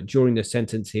carelessness. But during the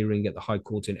sentence hearing at the High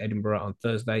Court in Edinburgh on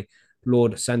Thursday,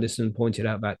 Lord Sanderson pointed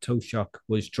out that Toshak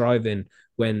was driving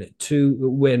when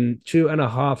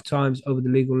 2.5 times over the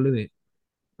legal limit.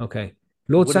 Okay.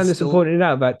 Lord Sanderson pointed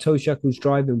out that Toshak was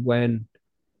driving when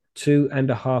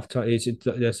 2.5 times.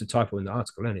 There's a typo in the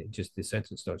article, isn't it? Just the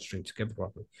sentence starts string together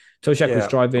properly. Toshak was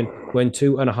driving when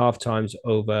 2.5 times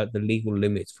over the legal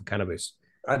limits for cannabis.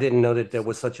 I didn't know that there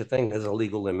was such a thing as a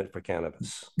legal limit for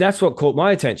cannabis. That's what caught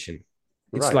my attention.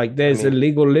 It's like there's a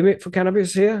legal limit for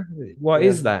cannabis here. What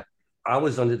is that? I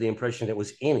was under the impression it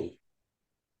was any.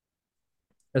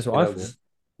 That's what I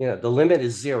thought. The limit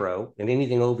is 0, and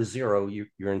anything over 0,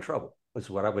 you're in trouble. That's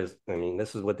what I was.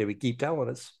 This is what they would keep telling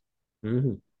us.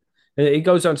 Mm-hmm. It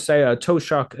goes on to say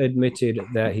Toshak admitted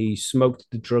that he smoked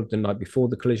the drug the night before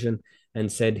the collision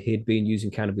and said he'd been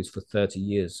using cannabis for 30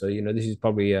 years. So, this is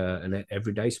probably an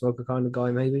everyday smoker kind of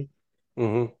guy, maybe.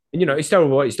 Mm-hmm. And, it's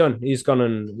terrible what he's done. He's gone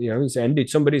and, he's ended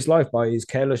somebody's life by his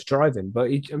careless driving. But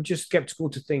I'm just skeptical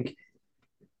to think,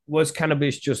 was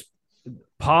cannabis just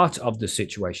part of the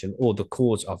situation or the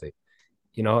cause of it?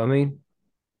 You know what I mean?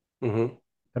 Mm-hmm.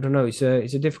 I don't know. It's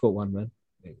a difficult one, man.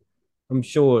 I'm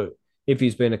sure if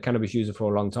he's been a cannabis user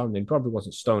for a long time, then he probably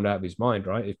wasn't stoned out of his mind,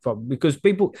 right? It's probably because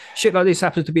shit like this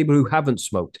happens to people who haven't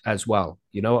smoked as well.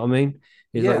 You know what I mean?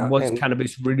 It's was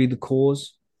cannabis really the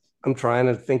cause? I'm trying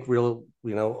to think real,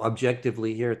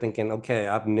 objectively here, thinking, okay,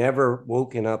 I've never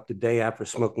woken up the day after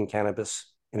smoking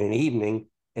cannabis in an evening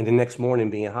and the next morning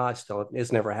being high still.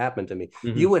 It's never happened to me.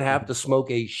 Mm-hmm. You would have to smoke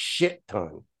a shit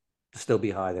ton to still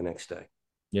be high the next day.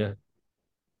 Yeah.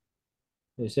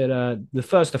 They said the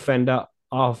first offender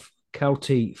of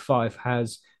County Fife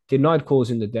has denied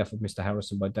causing the death of Mr.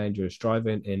 Harrison by dangerous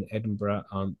driving in Edinburgh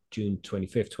on June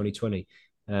 25th, 2020,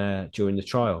 during the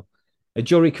trial. A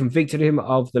jury convicted him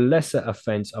of the lesser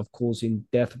offence of causing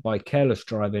death by careless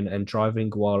driving and driving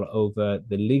while over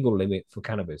the legal limit for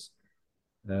cannabis,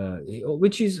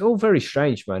 which is all very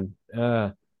strange, man.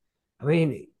 I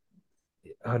don't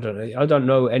know. I don't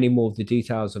know any more of the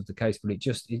details of the case, but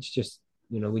it's just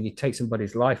when you take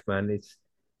somebody's life, man,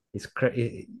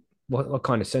 what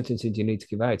kind of sentencing do you need to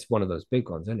give out? It's one of those big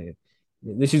ones, isn't it?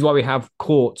 This is why we have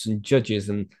courts and judges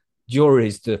and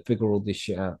juries to figure all this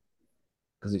shit out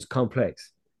because it's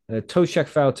complex. Toshak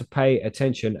failed to pay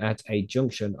attention at a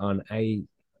junction on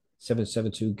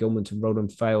A772 Gilmanton Road and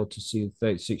failed to see the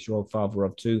 36-year-old father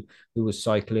of two who was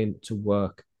cycling to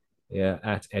work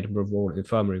at Edinburgh Royal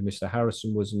Infirmary. Mr.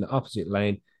 Harrison was in the opposite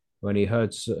lane when he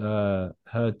heard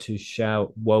to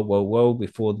shout "whoa, whoa, whoa"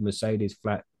 before the Mercedes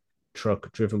flat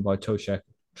truck driven by Toshak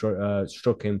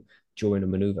struck him during a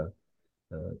maneuver.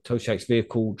 Toshak's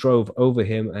vehicle drove over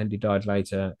him and he died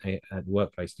later at the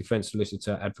workplace. Defense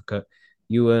solicitor advocate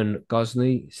Ewan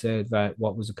Gosney said that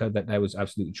what was occurred that day was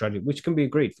absolutely tragic, which can be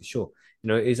agreed for sure.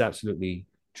 It is absolutely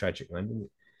tragic, man.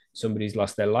 Somebody's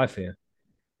lost their life here.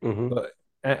 Mm-hmm.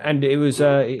 And it was,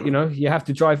 you have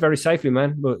to drive very safely,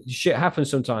 man. But shit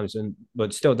happens sometimes,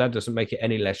 but still, that doesn't make it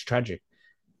any less tragic.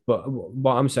 But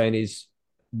what I'm saying is,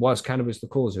 was cannabis the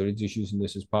cause, or are they just using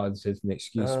this as part of an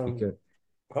excuse? Because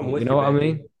you know what I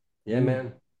mean? Yeah,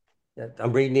 man. Yeah,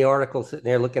 I'm reading the article, sitting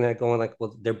there looking at it, going like,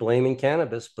 well, they're blaming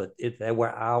cannabis, but there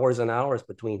were hours and hours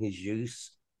between his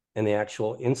use and the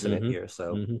actual incident here.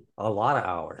 So a lot of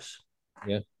hours.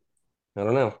 Yeah. I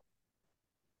don't know.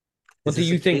 What do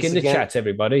you think in the chat,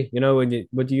 everybody?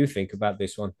 What do you think about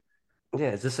this one?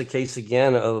 Yeah, is this a case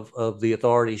again of the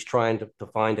authorities trying to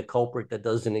find a culprit that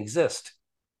doesn't exist?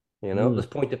 Let's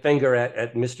point the finger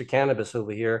at Mr. Cannabis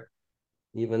over here,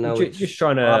 even though it's just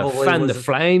trying to fan the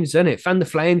flames, isn't it? Fan the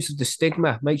flames of the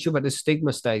stigma. Make sure that the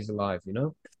stigma stays alive,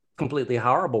 Completely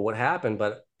horrible what happened,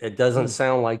 but it doesn't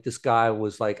sound like this guy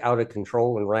was like out of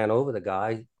control and ran over the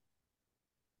guy.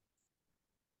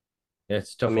 Yeah,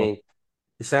 it's tough.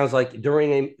 It sounds like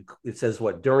it says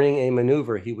what, during a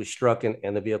maneuver, he was struck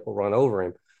and the vehicle run over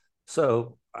him.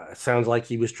 So it sounds like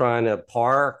he was trying to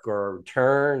park or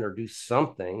turn or do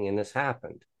something, and this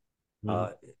happened.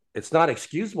 Uh, it's not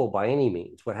excusable by any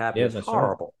means. What happened Yeah, is that's right.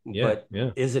 horrible, Yeah, but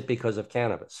yeah, is it because of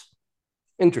cannabis?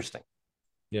 Interesting.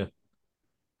 yeah.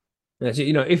 That's it.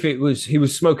 You know, if it was he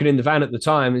was smoking in the van at the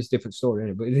time, it's a different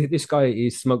story. But this guy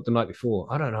he smoked the night before.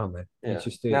 I don't know, man. It's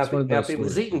Yeah. just Now, it's one of now those if he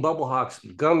was stories. eating Bubble Hawks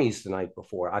gummies the night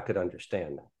before, I could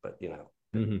understand that. But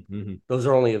Mm-hmm. those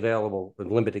are only available in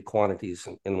limited quantities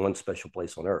in one special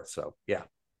place on Earth. So yeah,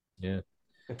 Yeah.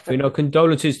 But, you know,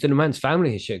 condolences to the man's family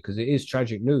and shit because it is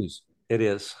tragic news. it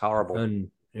is horrible.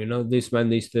 And you know, this man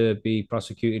needs to be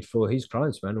prosecuted for his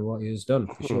crimes, man, and what he has done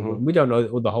for sure. But Mhm. we don't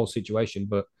know the whole situation,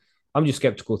 but I'm just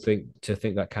skeptical to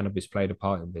think that cannabis played a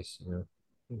part in this. You know,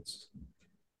 it's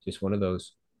just one of those.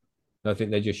 I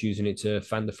think they're just using it to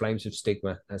fan the flames of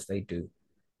stigma as they do.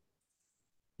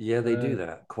 Yeah, they do Uh,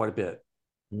 that quite a bit.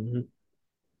 mhm.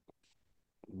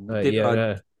 Did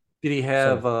Yeah. did he Sorry.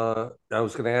 have? I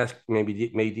was going to ask maybe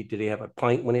did he have a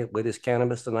pint with his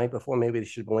cannabis the night before? Maybe they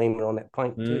should blame it on that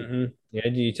pint too. Yeah.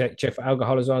 Do you check for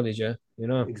alcohol as well? Did you? You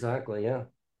know. Exactly. Yeah.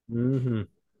 hmm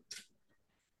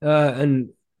and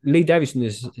Lee Davis in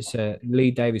this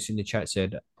Lee Davis in the chat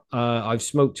said, "I've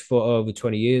smoked for over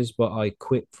 20 years, but I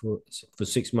quit for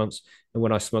 6 months. And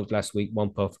when I smoked last week, one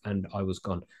puff, and I was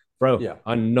gone, bro. Yeah.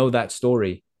 I know that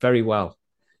story very well.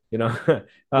 You know, Hmm.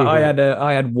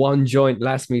 I had one joint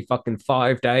last me fucking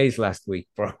 5 days last week,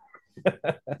 bro.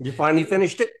 You finally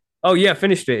finished it. Oh yeah,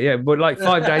 finished it. Yeah, but like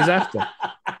 5 days after,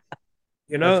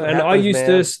 you That's know. what And happens,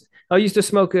 man. I used to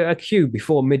smoke a Q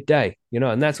before midday, you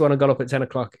know, and that's when I got up at 10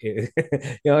 o'clock. You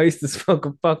know, I used to smoke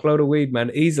a fuckload of weed,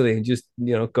 man, easily, and just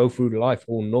go through life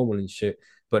all normal and shit.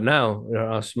 But now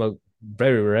I smoke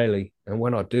very rarely, and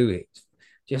when I do it,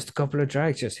 just a couple of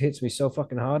drags just hits me so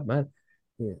fucking hard, man.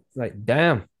 Yeah, like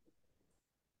damn.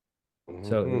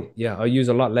 So Hmm. yeah, I use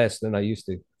a lot less than I used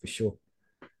to for sure.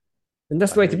 And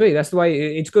that's I the way hear to you. be. That's the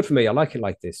way it's good for me. I like it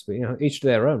like this. But each to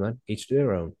their own, man. Each to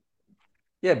their own.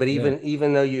 Yeah, but Yeah.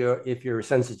 even though if your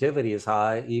sensitivity is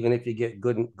high, even if you get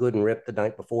good and ripped the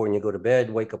night before and you go to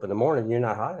bed, wake up in the morning, you're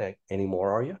not high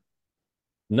anymore, are you?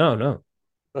 No, no.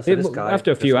 So this guy,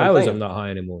 After a that's few what I'm hours, I'm thinking. not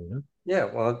high anymore. Yeah,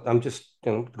 well, I'm just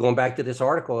going back to this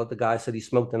article. The guy said he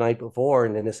smoked the night before,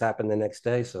 and then this happened the next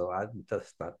day. So I'm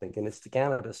just not thinking it's the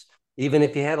cannabis, even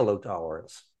if he had a low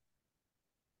tolerance.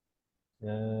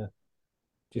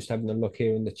 Just having a look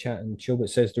here in the chat, and Chilbert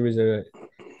says the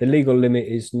legal limit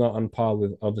is not on par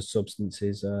with other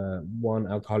substances. One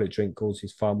alcoholic drink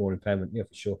causes far more impairment. Yeah,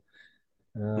 for sure.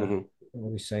 Hmm. What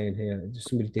are we saying here?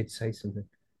 Somebody did say something.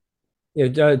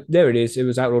 Yeah, there it is. It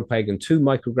was outlawed pagan, 2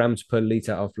 micrograms per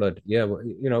liter of blood. Yeah,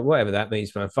 well, whatever that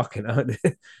means, man. Fucking,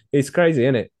 it's crazy,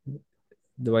 isn't it?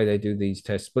 The way they do these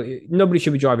tests, but nobody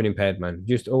should be driving impaired, man.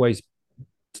 Just always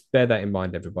bear that in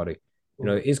mind, everybody.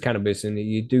 It is cannabis, and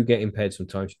you do get impaired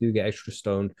sometimes. You do get extra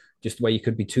stoned, just the way you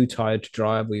could be too tired to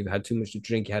drive, or you've had too much to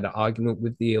drink. You had an argument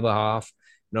with the other half.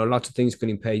 Lots of things can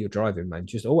impair your driving, man.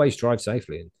 Just always drive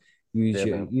safely and Yeah,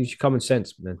 man. use your common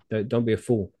sense, man. Don't be a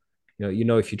fool.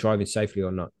 If you're driving safely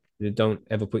or not. Don't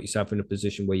ever put yourself in a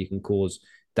position where you can cause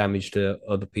damage to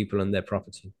other people and their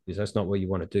property, because that's not what you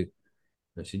want to do.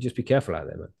 So just be careful out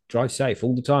there, man. Drive safe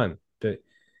all the time. But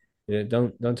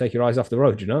don't take your eyes off the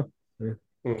road. Yeah.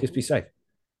 Just be Mhm. safe.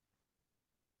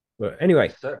 But anyway,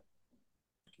 Yes, sir.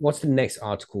 what's the next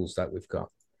articles that we've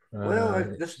got? Well,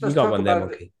 You let's got talk one there, about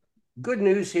monkey. good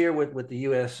news here with the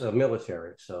U.S.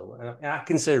 Military. So I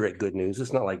consider it good news.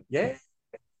 It's not like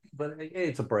but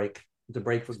it's a break. It's a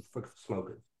break for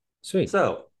smokers. Sweet.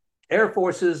 So, Air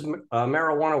Force's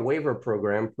marijuana waiver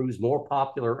program proves more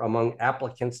popular among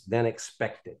applicants than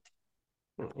expected.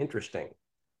 Interesting.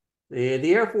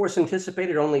 The Air Force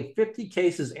anticipated only 50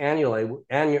 cases annually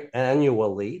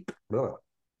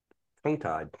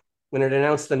tongue-tied, when it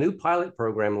announced a new pilot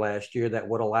program last year that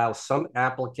would allow some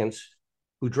applicants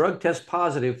who drug test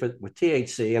positive with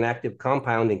THC, an active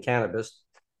compound in cannabis,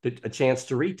 a chance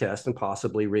to retest and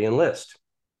possibly reenlist.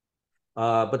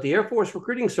 But the Air Force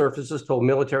Recruiting Services told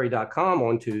military.com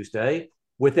on Tuesday,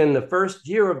 within the first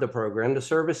year of the program, the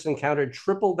service encountered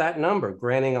triple that number,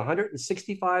 granting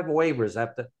 165 waivers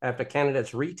after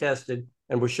candidates retested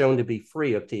and were shown to be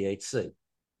free of THC.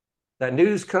 That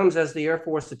news comes as the Air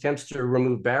Force attempts to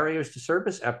remove barriers to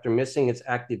service after missing its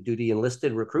active duty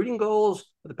enlisted recruiting goals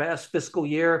for the past fiscal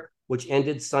year, which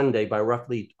ended Sunday by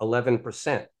roughly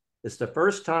 11%. It's the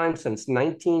first time since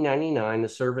 1999 the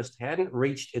service hadn't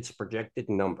reached its projected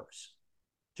numbers.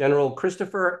 General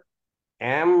Christopher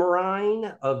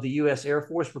Amrine of the U.S. Air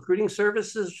Force Recruiting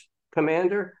Services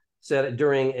commander said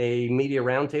during a media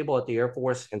roundtable at the Air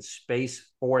Force and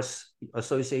Space Force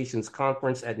Association's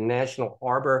conference at National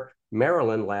Harbor,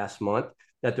 Maryland last month,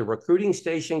 that the recruiting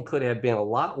station could have been a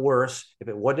lot worse if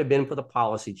it wouldn't have been for the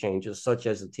policy changes, such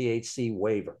as the THC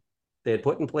waiver they had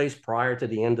put in place prior to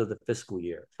the end of the fiscal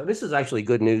year. So this is actually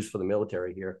good news for the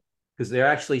military here, because they're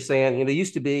actually saying, it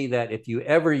used to be that if you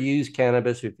ever use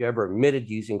cannabis, if you ever admitted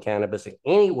using cannabis in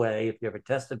any way, if you ever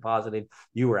tested positive,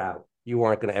 you were out. You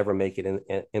weren't going to ever make it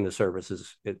in the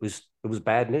services. It was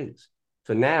bad news.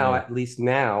 So now, at least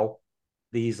now,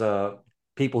 these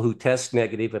people who test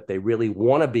negative, if they really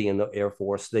want to be in the Air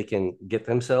Force, they can get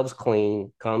themselves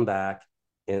clean, come back,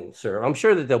 and serve. I'm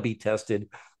sure that they'll be tested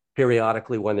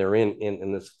periodically when they're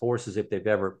in the forces if they've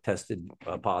ever tested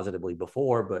positively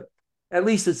before, but at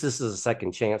least this is a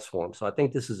second chance for them. So I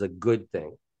think this is a good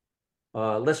thing.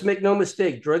 Let's make no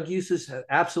mistake, drug uses have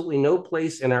absolutely no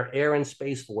place in our air and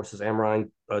space forces, Amrine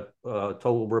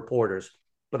told reporters,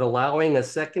 but allowing a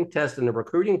second test in the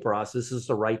recruiting process is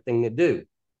the right thing to do.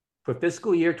 For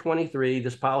fiscal year 23,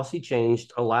 this policy change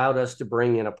allowed us to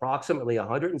bring in approximately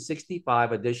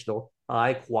 165 additional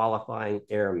high qualifying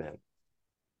airmen.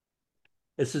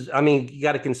 This is, you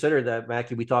got to consider that,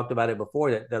 Mackie, we talked about it before,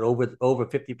 that over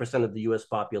 50% of the U.S.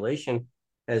 population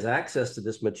has access to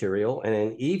this material.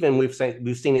 And even we've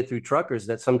seen it through truckers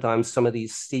that sometimes some of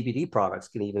these CBD products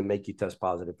can even make you test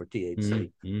positive for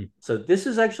THC. So this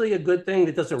is actually a good thing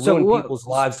that doesn't ruin people's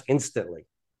lives instantly.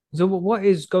 So what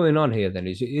is going on here then?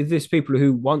 Is this people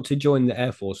who want to join the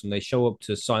Air Force and they show up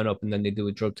to sign up and then they do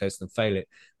a drug test and fail it,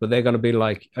 but they're going to be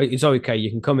like, it's okay, you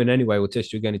can come in anyway, we'll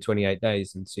test you again in 28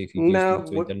 days and see if you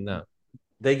can now.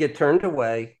 They get turned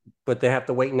away, but they have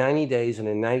to wait 90 days, and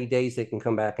in 90 days they can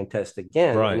come back and test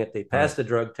again. Right. And if they pass the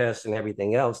drug test and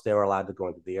everything else, they're allowed to go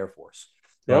into the Air Force.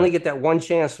 They only get that one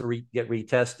chance to get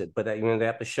retested, but they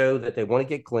have to show that they want to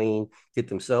get clean, get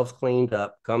themselves cleaned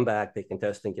up, come back, they can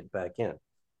test and get back in.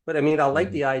 But I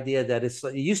like the idea that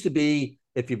it used to be,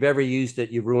 if you've ever used it,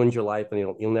 you've ruined your life and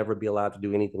you'll never be allowed to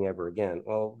do anything ever again.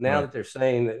 Well, now that they're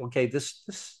saying that, okay, this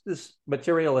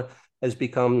material has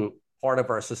become part of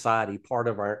our society, part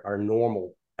of our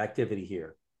normal activity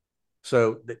here.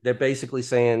 So they're basically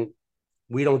saying,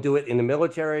 we don't do it in the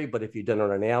military, but if you've done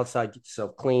it on the outside, get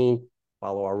yourself clean,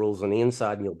 follow our rules on the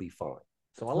inside, and you'll be fine.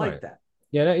 So I like that.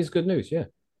 Yeah, that is good news. Yeah.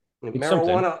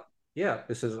 Marijuana. Yeah,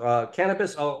 this is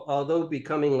cannabis, although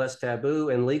becoming less taboo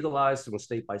and legalized on a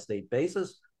state-by-state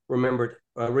basis,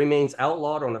 remains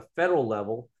outlawed on a federal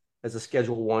level as a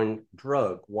Schedule I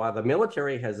drug, while the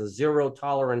military has a zero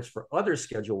tolerance for other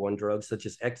Schedule I drugs, such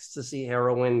as ecstasy,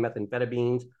 heroin,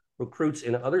 methamphetamines. Recruits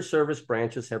in other service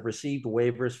branches have received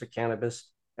waivers for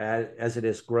cannabis as it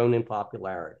has grown in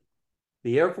popularity.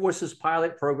 The Air Force's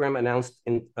pilot program announced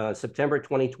in September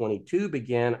 2022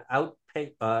 began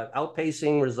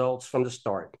outpacing results from the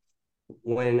start.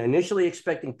 When initially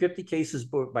expecting 50 cases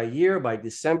by year, by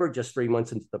December, just 3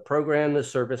 months into the program, the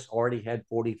service already had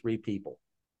 43 people.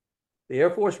 The Air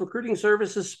Force Recruiting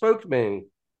Services spokesman,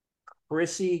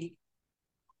 Chrissy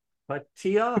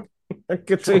Patia?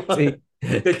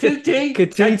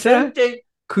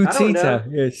 Kutita.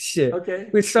 Yeah, shit. Okay.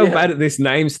 We're so bad at this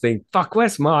names thing. Fuck,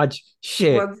 where's Marge?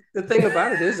 Shit. Well, the thing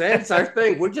about it is, it's our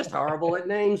thing. We're just horrible at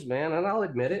names, man, and I'll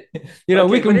admit it.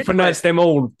 We can pronounce them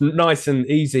all nice and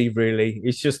easy, really.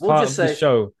 It's just part of the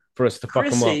show for us to fuck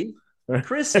them up.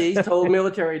 Chrissy told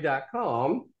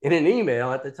military.com in an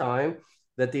email at the time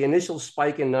that the initial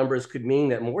spike in numbers could mean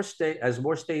that more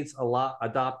states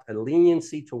adopt a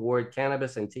leniency toward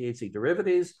cannabis and THC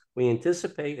derivatives, we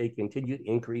anticipate a continued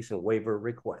increase in waiver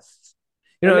requests.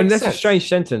 And that's a strange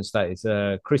sentence, that is.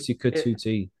 Chrissy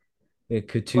Katuta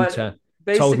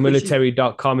told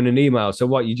military.com in an email. So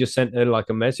what, you just sent her like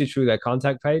a message through their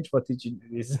contact page? What did you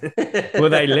were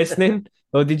they listening?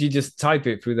 Or did you just type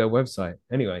it through their website?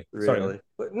 Anyway, really? Sorry.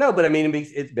 But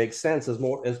it makes sense as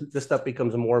this stuff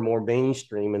becomes more and more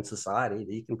mainstream in society.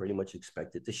 You can pretty much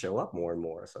expect it to show up more and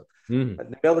more. So,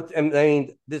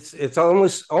 it's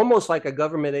almost like a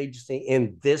government agency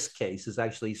in this case is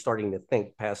actually starting to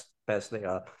think past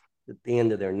the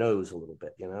end of their nose a little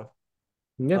bit.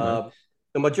 Yeah.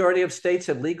 The majority of states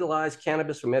have legalized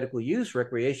cannabis for medical use,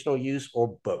 recreational use,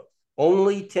 or both.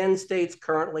 Only 10 states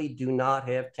currently do not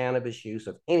have cannabis use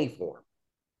of any form.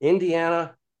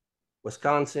 Indiana,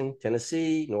 Wisconsin,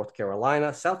 Tennessee, North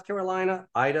Carolina, South Carolina,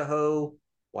 Idaho,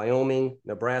 Wyoming,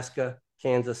 Nebraska,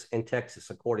 Kansas, and Texas,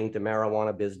 according to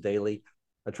Marijuana Biz Daily,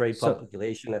 a trade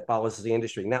publication that follows the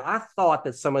industry. Now, I thought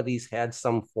that some of these had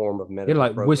some form of medical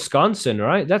program. Wisconsin,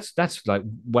 right? That's like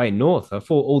way north. I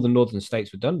thought all the northern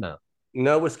states were done now.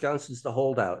 No, Wisconsin's the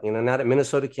holdout. Now that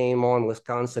Minnesota came on,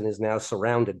 Wisconsin is now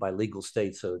surrounded by legal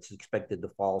states, so it's expected to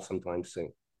fall sometime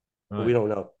soon. But we don't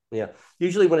know. Yeah.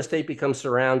 Usually when a state becomes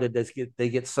surrounded, they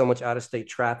get so much out-of-state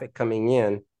traffic coming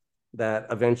in that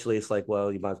eventually it's like,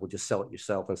 well, you might as well just sell it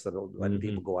yourself instead of letting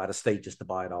people go out of state just to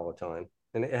buy it all the time.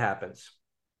 And it happens.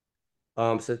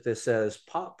 So this says,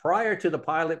 prior to the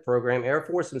pilot program, Air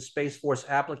Force and Space Force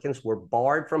applicants were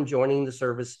barred from joining the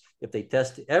service if they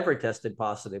ever tested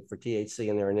positive for THC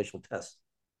in their initial test.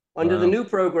 Under the new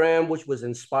program, which was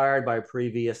inspired by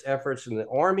previous efforts in the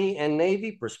Army and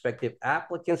Navy, prospective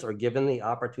applicants are given the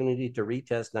opportunity to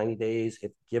retest 90 days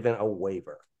if given a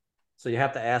waiver. So you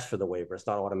have to ask for the waiver. It's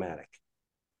not automatic.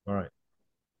 All right.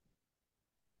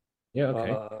 Yeah,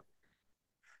 okay.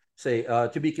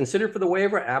 To be considered for the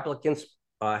waiver, applicants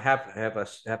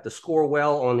have to score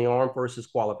well on the armed forces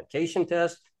qualification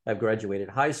test, have graduated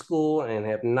high school, and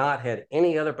have not had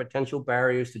any other potential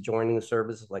barriers to joining the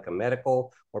services like a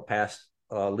medical or past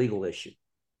legal issue,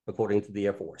 according to the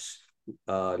Air Force.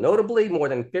 Notably, more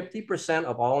than 50%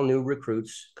 of all new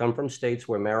recruits come from states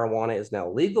where marijuana is now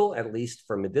legal, at least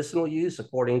for medicinal use,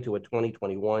 according to a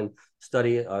 2021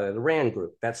 study, the RAND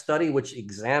Group. That study, which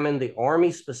examined the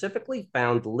Army specifically,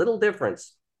 found little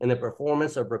difference in the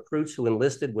performance of recruits who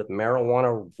enlisted with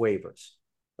marijuana waivers.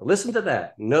 Listen to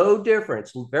that. No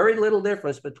difference, very little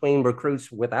difference between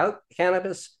recruits without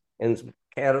cannabis and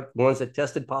ones that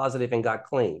tested positive and got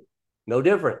clean. No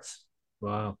difference.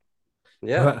 Wow.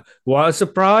 Yeah. What a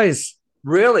surprise.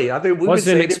 Really? I think we've Wasn't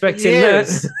been saying expecting it for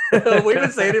years. that. We've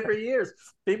been saying it for years.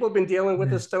 People have been dealing with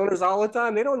the stoners all the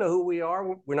time. They don't know who we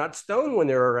are. We're not stoned when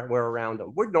we're around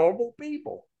them. We're normal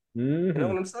people. You know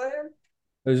what I'm saying?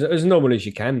 As normal as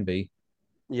you can be.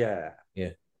 Yeah.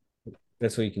 Yeah.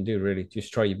 That's what you can do, really.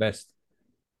 Just try your best.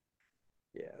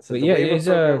 Yeah. So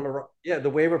the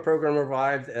waiver program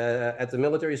arrived at the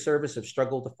military service have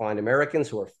struggled to find Americans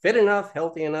who are fit enough,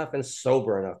 healthy enough, and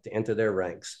sober enough to enter their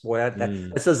ranks. Boy,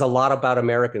 that says a lot about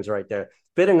Americans right there.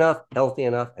 Fit enough, healthy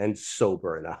enough, and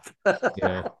sober enough.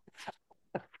 Yeah.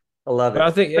 I love it. But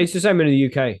I think it's the same in the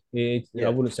UK. I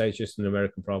wouldn't say it's just an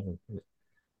American problem.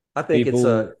 I think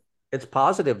it's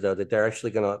positive, though, that they're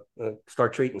actually going to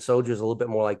start treating soldiers a little bit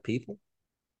more like people.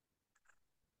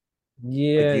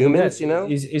 Yeah, like humans,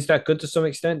 is that good to some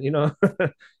extent? How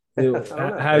do you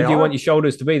are. want your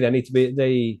shoulders to be? They need to be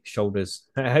the shoulders.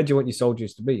 How do you want your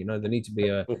soldiers to be? They need to be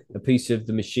a piece of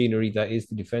the machinery that is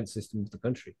the defense system of the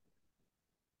country.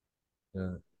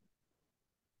 Yeah.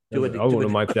 I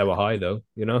wouldn't mind if they were high, though.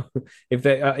 If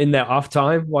they're in their off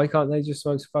time, why can't they just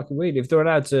smoke some fucking weed? If they're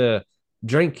allowed to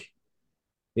drink,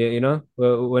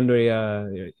 when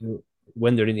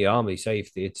they're in the army, say if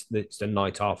it's the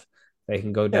night off, they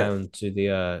can go down to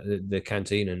the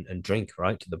canteen and drink,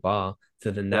 right, to the bar,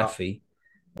 to the naffy,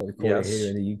 what we call it here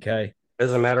in the UK.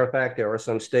 As a matter of fact, there are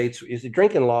some states, the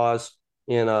drinking laws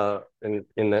in the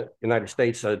United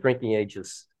States, drinking age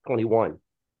is 21.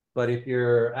 But if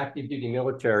you're active duty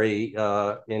military,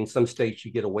 in some states,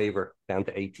 you get a waiver down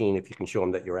to 18 if you can show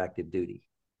them that you're active duty.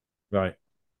 Right.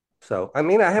 So, I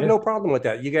mean, I have no problem with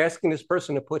that. You're asking this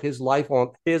person to put his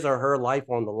or her life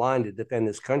on the line to defend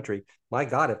this country. My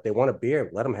God, if they want a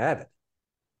beer, let them have it.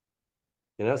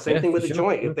 Same thing with a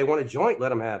joint. If they want a joint, let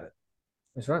them have it.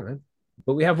 That's right, man.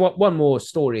 But we have one more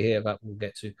story here that we'll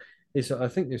get to. I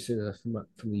think this is from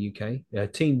the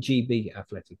UK, Team GB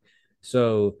Athletic.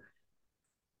 So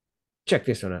check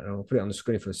this one out. I'll put it on the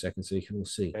screen for a second so you can all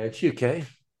see. It's UK.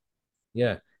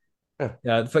 Yeah.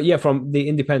 From the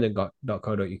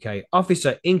independent.co.uk.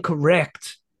 Officer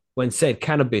incorrect when said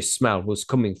cannabis smell was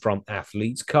coming from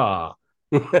athlete's car.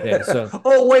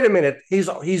 Oh, wait a minute. He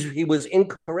was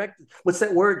incorrect. What's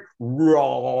that word?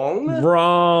 Wrong.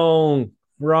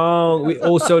 We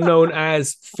also known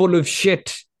as full of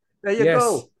shit. There you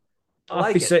go.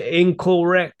 Officer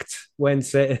incorrect when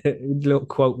said little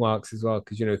quote marks as well,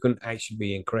 because it couldn't actually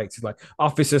be incorrect. It's like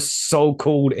officer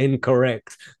so-called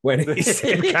incorrect when he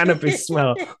said cannabis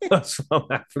smell was from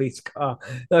athlete's car.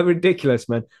 They're ridiculous,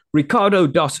 man. Ricardo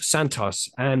dos Santos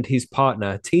and his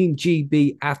partner, Team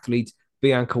GB athlete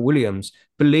Bianca Williams,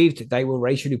 believed they were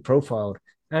racially profiled,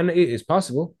 and it is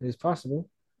possible. It is possible.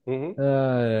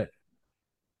 Mm-hmm.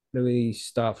 Let me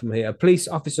start from here. A police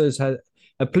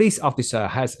officer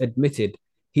has admitted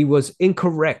he was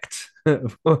incorrect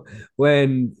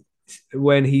when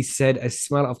he said a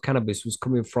smell of cannabis was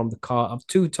coming from the car of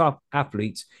two top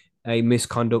athletes a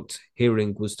misconduct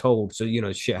hearing was told. So,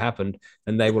 shit happened.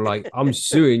 And they were like, I'm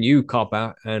suing you, cop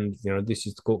out. And, this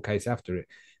is the court case after it.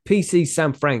 PC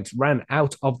Sam Franks ran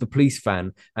out of the police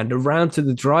van and around to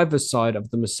the driver's side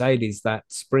of the Mercedes that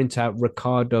sprint out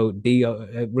Ricardo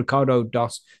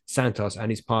dos Santos and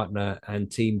his partner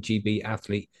and Team GB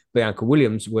athlete Bianca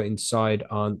Williams were inside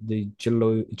on the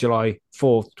July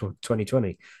 4th,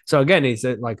 2020. So again, it's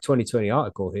a 2020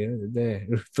 article here. They're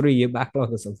 3-year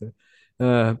backlog or something.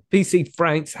 PC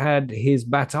Franks had his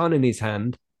baton in his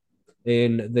hand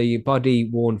in the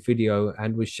body-worn video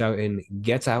and was shouting,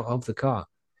 "Get out of the car."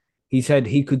 He said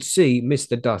he could see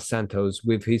Mr. Dos Santos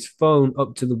with his phone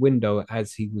up to the window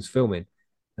as he was filming.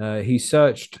 He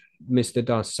searched Mr.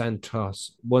 Dos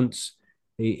Santos once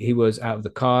he was out of the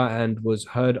car and was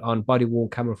heard on body-worn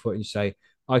camera footage say,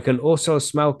 "I can also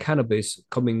smell cannabis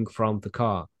coming from the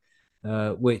car,"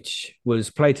 which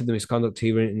was played to the misconduct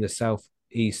hearing in the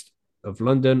southeast of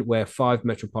London, where 5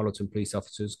 Metropolitan Police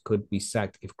officers could be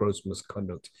sacked if gross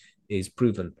misconduct is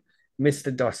proven.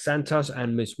 Mr. Dos Santos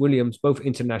and Miss Williams, both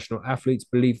international athletes,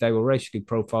 believe they were racially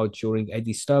profiled during a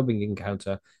disturbing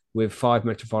encounter with 5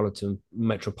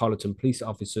 Metropolitan Police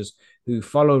officers who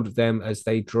followed them as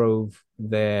they drove to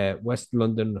their West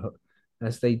London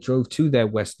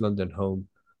home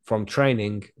from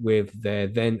training with their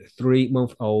then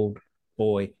 3-month-old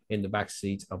boy in the back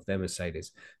seat of their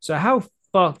Mercedes. So how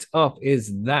fucked up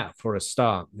is that for a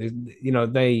start?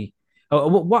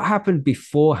 What happened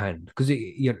beforehand? Because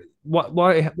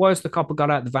why has the couple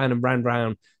got out the van and ran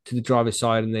round to the driver's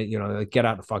side and then they get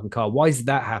out the fucking car? Why has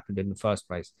that happened in the first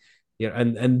place?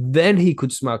 And then he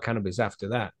could smell cannabis after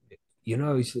that.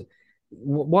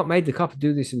 What made the couple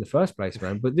do this in the first place,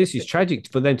 man? But this is tragic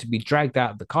for them to be dragged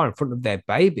out of the car in front of their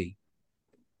baby.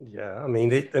 Yeah, I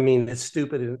mean, it's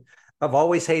stupid. I've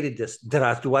always hated this.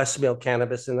 Do I smell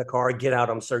cannabis in the car? Get out!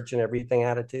 I'm searching everything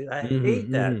attitude. I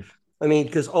hate that. I mean,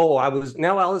 because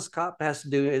now all this cop has to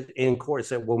do is in court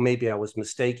say, well, maybe I was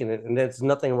mistaken, and there's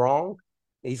nothing wrong.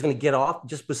 He's going to get off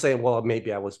just by saying, well,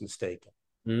 maybe I was mistaken.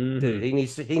 Dude, he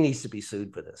needs to be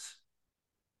sued for this.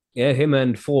 Yeah, him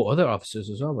and 4 other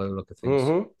officers as well. By the look of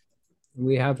things.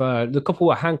 We have the couple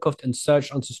were handcuffed and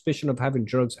searched on suspicion of having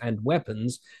drugs and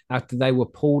weapons after they were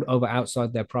pulled over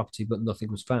outside their property, but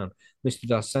nothing was found. Mr.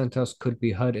 Dos Santos could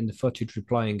be heard in the footage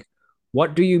replying,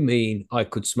 "What do you mean I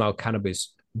could smell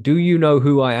cannabis? Do you know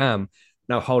who I am?"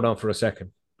 Now, hold on for a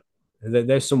second.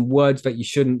 There's some words that you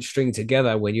shouldn't string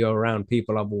together when you're around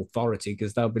people of authority,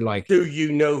 because they'll be like, "Do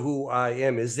you know who I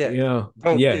am?" Is that,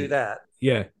 don't do that.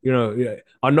 Yeah,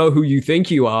 I know who you think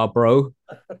you are, bro.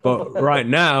 But right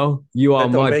now, you are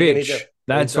my bitch.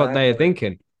 That's what they're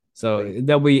thinking. So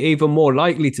they'll be even more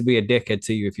likely to be a dickhead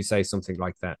to you if you say something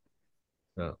like that.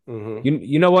 So,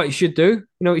 you know what you should do?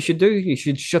 You know what you should do? You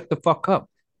should shut the fuck up.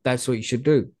 That's what you should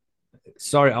do.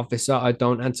 Sorry, officer, I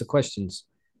don't answer questions.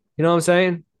 You know what I'm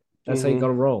saying? That's how you got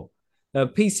to roll.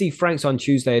 PC Franks on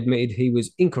Tuesday admitted he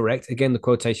was incorrect. Again, the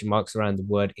quotation marks around the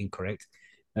word incorrect.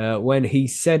 When he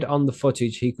said on the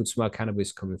footage he could smell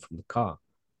cannabis coming from the car.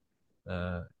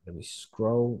 Let me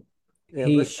scroll. Yeah,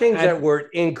 let's change that word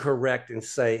incorrect and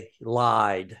say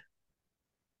lied.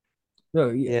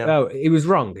 No, he was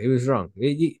wrong. He was wrong.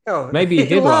 Maybe he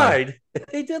did lied.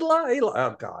 He did lie.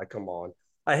 Oh God, come on.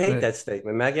 I hate that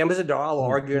statement, Maggie. I'll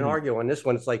argue on this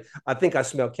one. It's like, I think I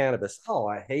smell cannabis. Oh,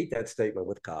 I hate that statement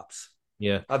with cops.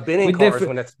 Yeah. I've been in cars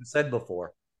when that's been said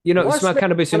before. Smell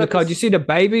cannabis in the car. Do you see the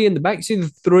baby in the back? You see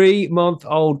the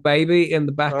 3-month-old baby in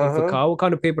the back of the car? What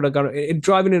kind of people are going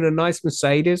driving in a nice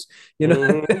Mercedes?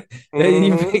 You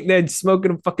think they're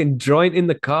smoking a fucking joint in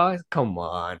the car? Come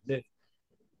on.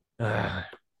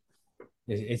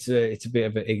 It's a bit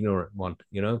of an ignorant one,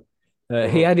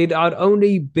 He added, "I'd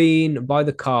only been by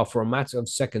the car for a matter of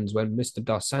seconds when Mr.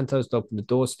 Dos Santos opened the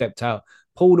door, stepped out,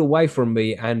 pulled away from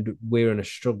me, and we're in a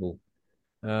struggle.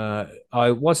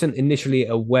 I wasn't initially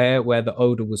aware where the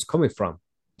odor was coming from.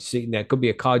 See, there could be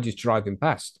a car just driving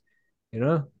past,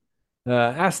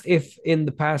 Asked if in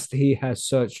the past he has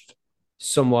searched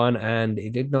someone and he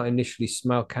did not initially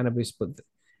smell cannabis, but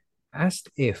asked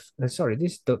if, sorry,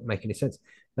 this doesn't make any sense.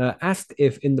 Asked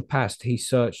if in the past he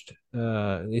searched,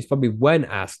 it's probably when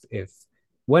asked in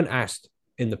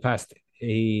the past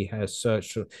he has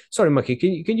searched. Sorry, Mikey,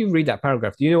 can you read that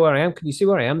paragraph? Do you know where I am? Can you see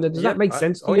where I am? Does that make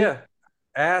sense to you? Yeah.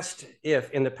 Asked if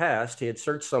in the past he had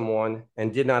searched someone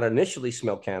and did not initially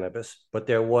smell cannabis, but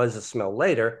there was a smell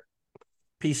later.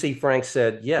 PC Frank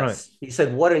said yes. Right. He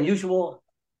said, what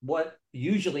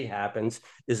usually happens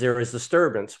is there is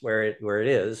disturbance where it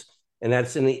is, and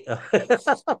that's in the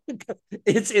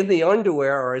it's in the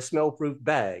underwear or a smell-proof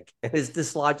bag, and it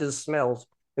dislodges smells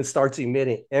and starts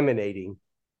emanating.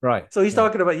 Right. So he's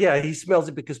talking about, yeah, he smells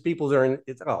it because people are in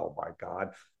it's. Oh my God.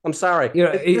 I'm sorry. You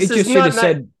know, This it is just should have not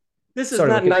said, this is sorry,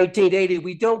 not Ricky. 1980.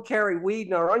 We don't carry weed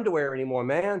in our underwear anymore,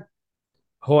 man.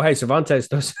 Jorge Cervantes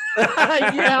does.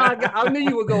 Yeah, I knew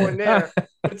you were going there.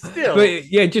 But still,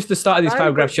 But yeah, just the start of this I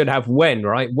paragraph should have when,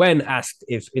 right? When asked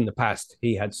if in the past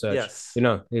he had searched. yes. You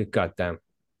know, goddamn,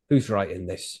 who's writing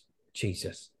this?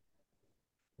 Jesus.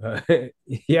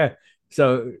 Yeah.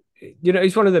 So, you know,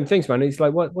 it's one of them things, man. It's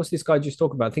like, what's this guy just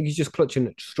talking about? I think he's just clutching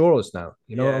at straws now.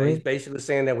 You know what I Yeah, he's mean? basically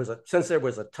saying since there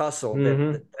was a tussle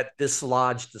Mm-hmm. that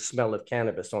dislodged the smell of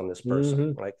cannabis on this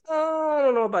person. Mm-hmm. Like, oh, I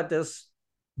don't know about this.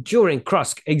 During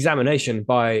cross examination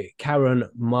by Karen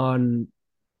Monaghan,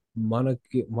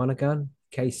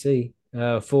 KC,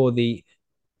 for the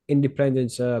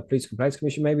Independent Police Complaints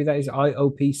Commission, maybe that is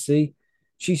IOPC.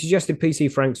 She suggested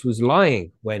PC Franks was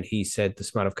lying when he said the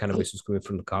smell of cannabis was coming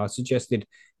from the car, suggested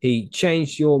he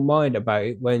changed your mind about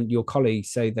it when your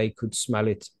colleagues say they could smell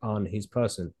it on his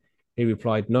person. He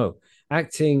replied, no.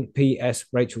 Acting PS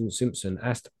Rachel Simpson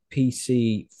asked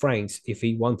PC Franks if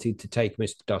he wanted to take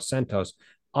Mr. Dos Santos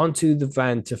onto the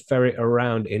van to ferret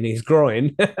around in his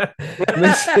groin.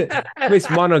 Miss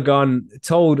Monaghan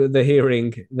told the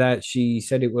hearing that she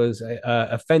said it was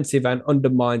offensive and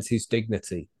undermines his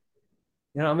dignity.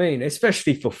 You know what I mean?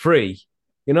 Especially for free.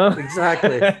 You know?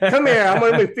 Exactly. Come here. I'm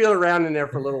going to feel around in there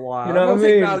for a little while. You I'm know going what to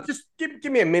I take mean? just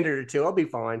give me a minute or two. I'll be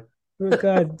fine. Oh,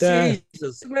 God,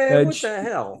 Jesus, man, what the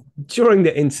hell? during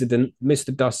the incident,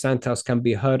 Mr. Dos Santos can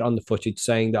be heard on the footage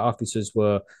saying that officers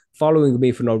were following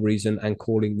me for no reason and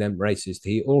calling them racist.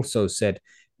 He also said,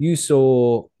 you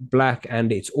saw black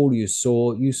and it's all you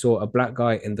saw. You saw a black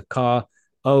guy in the car.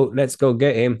 Oh, let's go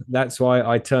get him. That's why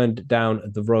I turned down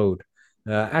the road.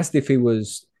 Asked if it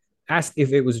was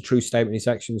a true statement, his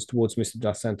actions towards Mr.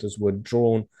 Dos Santos were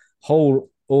drawn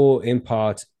whole or in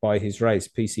part by his race.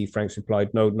 PC Franks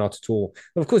replied, no, not at all.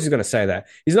 Of course, he's going to say that.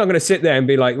 He's not going to sit there and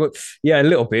be like, well, yeah, a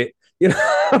little bit. You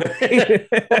know, Of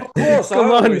course, I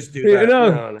come on, always do you that.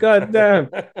 know, No, God damn.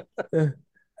 no.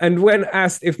 And when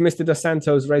asked if Mr. Dos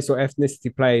Santos' race or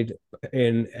ethnicity played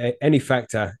in any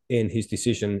factor in his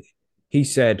decision, he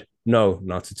said, no,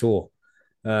 not at all.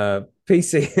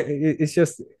 PC, it's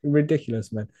just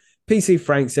ridiculous, man. PC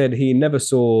Frank said he never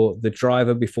saw the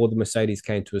driver before the Mercedes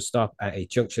came to a stop at a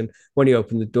junction when he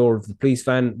opened the door of the police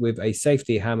van with a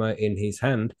safety hammer in his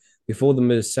hand before the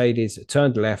Mercedes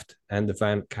turned left and the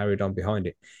van carried on behind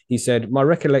it. He said, my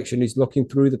recollection is looking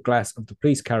through the glass of the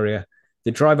police carrier.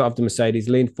 The driver of the Mercedes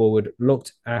leaned forward,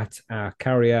 looked at our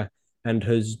carrier, and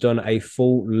has done a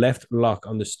full left lock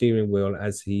on the steering wheel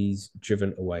as he's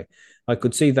driven away. I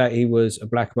could see that he was a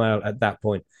black male at that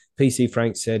point. PC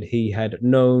Frank said he had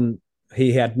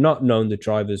not known the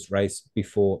driver's race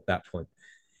before that point.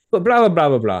 But blah blah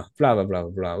blah blah blah blah blah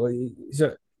blah blah.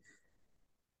 So,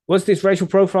 was this racial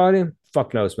profiling?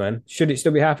 Fuck knows, man. Should it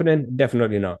still be happening?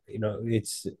 Definitely not. You know,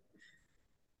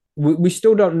 we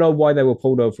still don't know why they were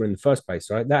pulled over in the first place,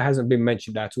 right? That hasn't been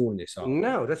mentioned at all in this article.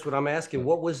 No, that's what I'm asking.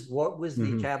 What was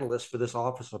the catalyst for this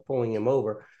officer pulling him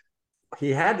over?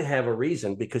 He had to have a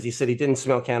reason because he said he didn't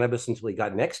smell cannabis until he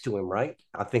got next to him, right?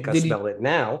 I think I smell it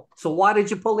now. So why did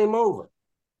you pull him over?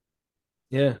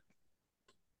 Yeah.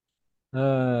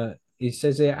 He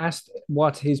says he asked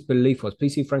what his belief was.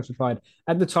 PC Franks replied,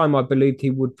 at the time, I believed he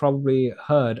would probably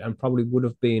heard and probably would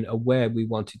have been aware we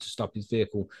wanted to stop his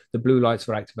vehicle. The blue lights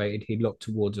were activated. He looked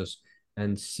towards us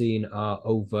and seen our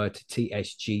overt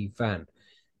TSG van.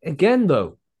 Again,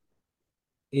 though,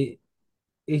 it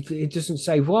doesn't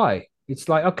say why. It's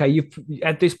like, okay, you've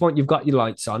at this point you've got your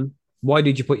lights on. Why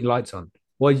did you put your lights on?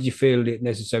 Why did you feel it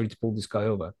necessary to pull this guy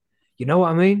over? You know what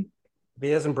I mean? He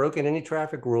hasn't broken any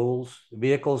traffic rules. The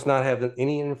vehicle's not having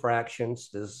any infractions.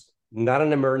 There's not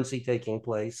an emergency taking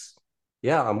place.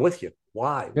 Yeah, I'm with you.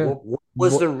 Why? Yeah. What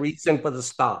was the reason for the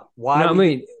stop? Why? You know what I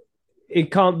mean? It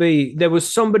can't be. There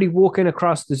was somebody walking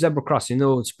across the zebra crossing,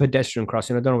 or it's pedestrian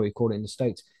crossing. I don't know what you call it in the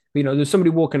States. But, you know, there's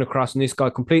somebody walking across, and this guy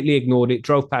completely ignored it,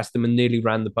 drove past them, and nearly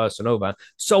ran the person over.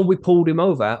 So we pulled him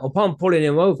over. Upon pulling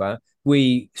him over,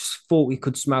 we thought we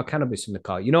could smell cannabis in the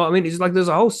car. You know what I mean? It's like there's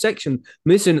a whole section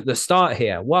missing at the start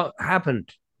here. What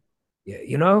happened? Yeah,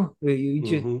 you know, you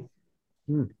just.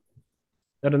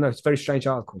 I don't know. It's a very strange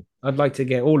article. I'd like to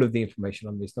get all of the information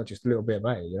on this, not just a little bit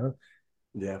about it, you know?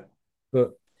 Yeah.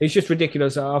 But it's just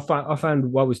ridiculous. I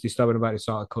found what was disturbing about this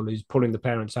article is pulling the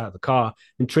parents out of the car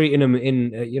and treating them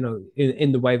in,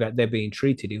 in the way that they're being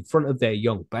treated in front of their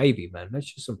young baby, man.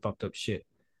 That's just some fucked up shit.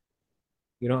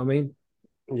 You know what I mean?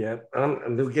 Yeah.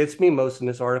 What gets me most in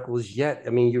this article is yet, I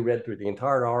mean, you read through the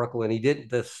entire article and he didn't,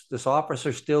 this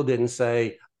officer still didn't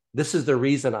say, this is the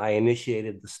reason I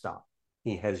initiated the stop.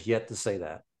 He has yet to say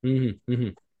that. Mm-hmm, mm-hmm.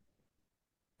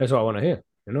 That's what I want to hear.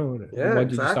 Yeah, Why did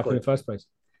you stop in exactly. the first place?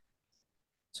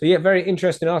 So yeah, very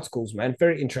interesting articles, man.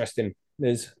 Very interesting.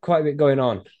 There's quite a bit going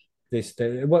on. This,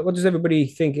 what does everybody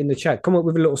think in the chat? Come up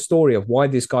with a little story of why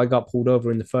this guy got pulled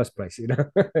over in the first place.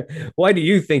 Why do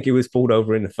you think he was pulled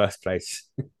over in the first place?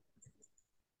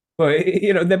 But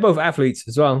they're both athletes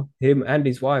as well, him and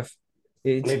his wife.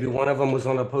 It's Maybe one of them was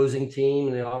on an opposing team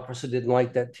and the officer didn't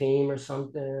like that team or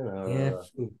something. yeah,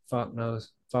 fuck knows.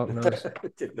 Fuck knows.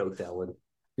 No telling.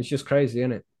 It's just crazy,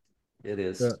 isn't it? It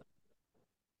is. But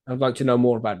I'd like to know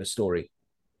more about the story.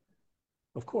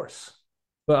 Of course.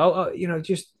 But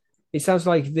just it sounds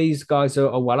like these guys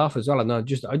are well off as well. And I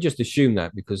just assume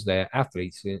that because they're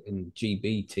athletes in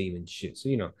GB team and shit. So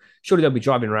surely they'll be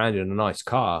driving around in a nice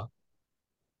car.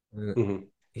 Mm-hmm.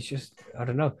 It's just I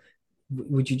don't know.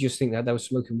 Would you just think that they were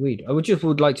smoking weed? I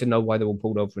would like to know why they were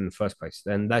pulled over in the first place.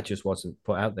 Then that just wasn't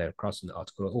put out there across in the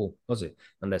article at all, was it?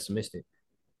 Unless I missed it.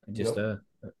 I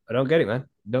don't get it, man.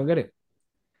 Don't get it.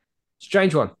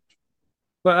 Strange one.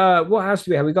 But what else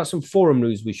do we have? We got some forum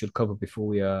news we should cover before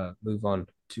we move on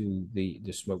to the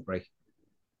smoke break.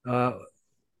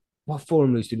 What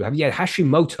forum news did we have? Yeah,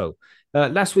 Hashimoto.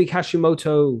 Last week,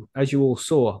 Hashimoto, as you all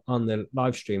saw on the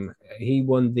live stream, he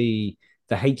won the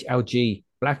HLG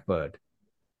Blackbird.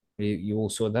 You all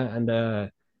saw that,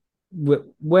 and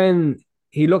when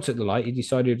he looked at the light, he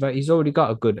decided that he's already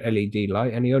got a good LED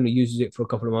light, and he only uses it for a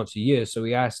couple of months a year. So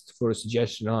he asked for a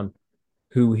suggestion on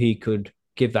who he could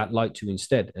give that light to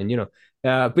instead. And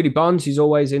Billy Bonds, he's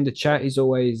always in the chat. He's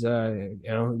always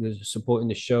supporting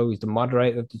the show. He's the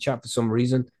moderator of the chat for some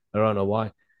reason. I don't know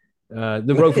why.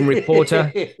 The roving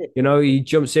reporter, he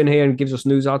jumps in here and gives us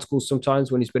news articles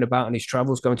sometimes when he's been about on his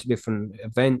travels, going to different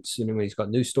events, and when he's got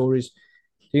news stories.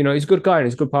 He's a good guy and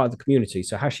he's a good part of the community.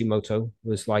 So Hashimoto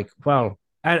was like, well,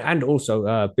 and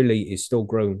also Billy is still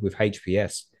growing with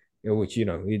HPS, which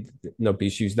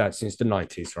nobody's used that since the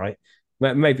 90s, right?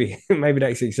 Maybe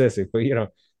that's excessive, but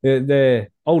they're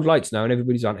old lights now and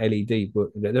everybody's on LED,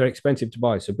 but they're expensive to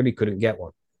buy, so Billy couldn't get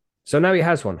one. So now he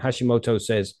has one. Hashimoto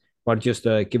says, "Well, just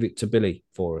give it to Billy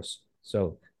for us."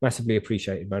 So massively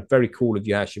appreciated, man. Very cool of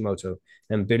you, Hashimoto,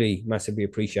 and Billy massively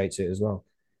appreciates it as well.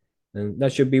 And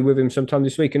that should be with him sometime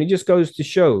this week. And it just goes to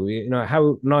show,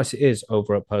 how nice it is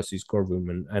over at Percy's Grow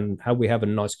Room and how we have a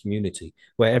nice community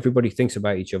where everybody thinks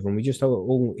about each other and we just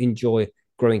all enjoy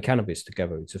growing cannabis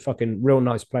together. It's a fucking real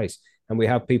nice place. And we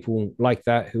have people like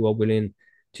that who are willing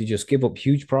to just give up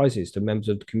huge prizes to members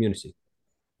of the community.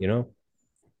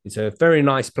 It's a very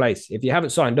nice place. If you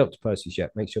haven't signed up to Percy's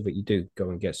yet, make sure that you do go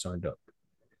and get signed up.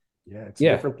 Yeah, it's a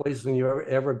different place than you've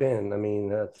ever been. I mean,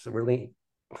 it's a really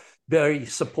very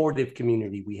supportive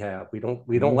community we have. We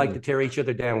don't like to tear each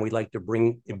other down. We like to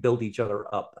bring and build each other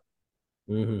up.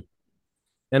 Mm-hmm.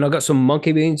 And I got some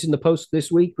monkey beans in the post this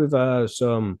week with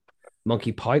some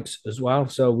monkey pipes as well.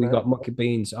 So we got monkey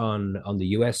beans on the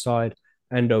US side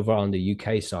and over on the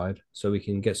UK side. So we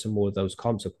can get some more of those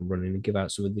comps up and running and give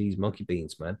out some of these monkey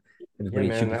beans, man.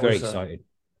 Everybody should be very excited.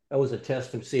 That was a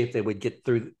test to see if they would get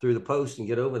through the post and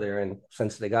get over there. And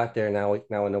since they got there, now I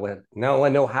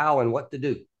know how and what to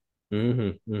do. Mm-hmm,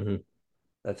 mm-hmm.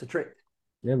 That's a trick.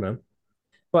 Yeah, man.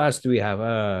 What else do we have?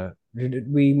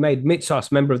 We made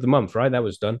Mitsas Member of the Month, right? That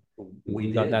was done.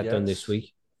 We got that done this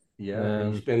week. Yeah,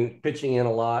 he's been pitching in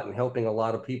a lot and helping a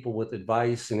lot of people with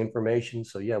advice and information.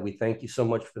 So yeah, we thank you so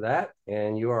much for that.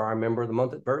 And you are our Member of the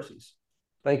Month at Percy's.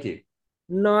 Thank you.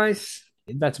 Nice.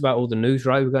 That's about all the news,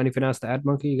 right? We got anything else to add,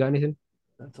 Monkey? You got anything?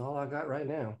 That's all I got right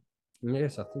now.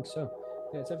 Yes, I think so.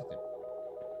 Yeah, it's everything.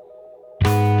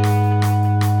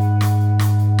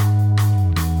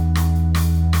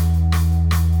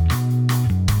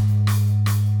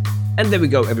 And there we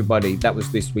go, everybody. That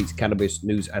was this week's Cannabis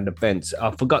News and Events. I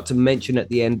forgot to mention at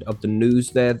the end of the news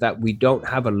there that we don't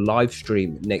have a live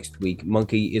stream next week.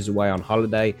 Monkey is away on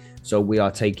holiday, so we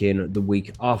are taking the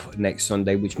week off next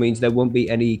Sunday, which means there won't be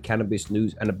any Cannabis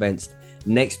News and Events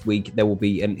next week. There will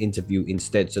be an interview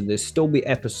instead. So there'll still be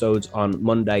episodes on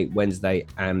Monday, Wednesday,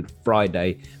 and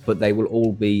Friday, but they will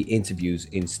all be interviews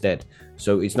instead.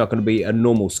 So it's not going to be a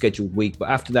normal scheduled week, but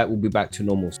after that, we'll be back to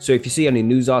normal. So if you see any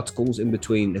news articles in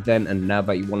between then and now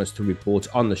that you want us to report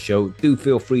on the show, do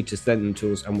feel free to send them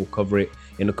to us and we'll cover it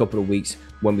in a couple of weeks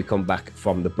when we come back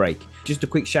from the break. Just a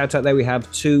quick shout out there. We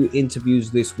have 2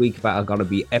 interviews this week that are going to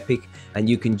be epic, and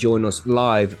you can join us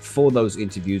live for those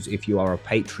interviews if you are a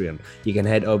Patreon. You can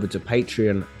head over to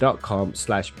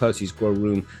patreon.com/Percy's Grow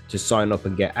Room to sign up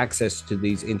and get access to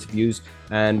these interviews.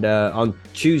 And on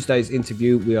Tuesday's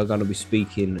interview, we are going to be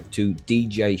speaking to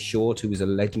DJ Short, who is a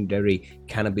legendary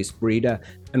cannabis breeder,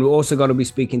 And we're also going to be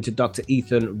speaking to Dr.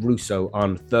 Ethan Russo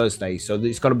on Thursday. So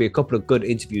there's going to be a couple of good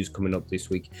interviews coming up this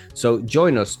week. So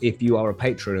join us if you are a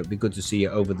patron. It'd be good to see you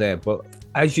over there. But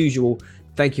as usual,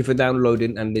 thank you for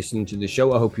downloading and listening to the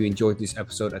show. I hope you enjoyed this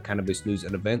episode of Cannabis News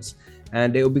and Events.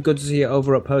 And it'll be good to see you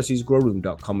over at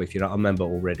percysgrowroom.com if you're not a member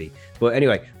already. But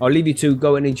anyway, I'll leave you to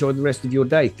go and enjoy the rest of your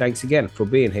day. Thanks again for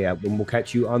being here. And we'll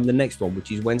catch you on the next one,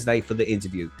 which is Wednesday for the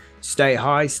interview. Stay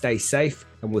high, stay safe,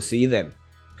 and we'll see you then.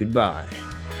 Goodbye.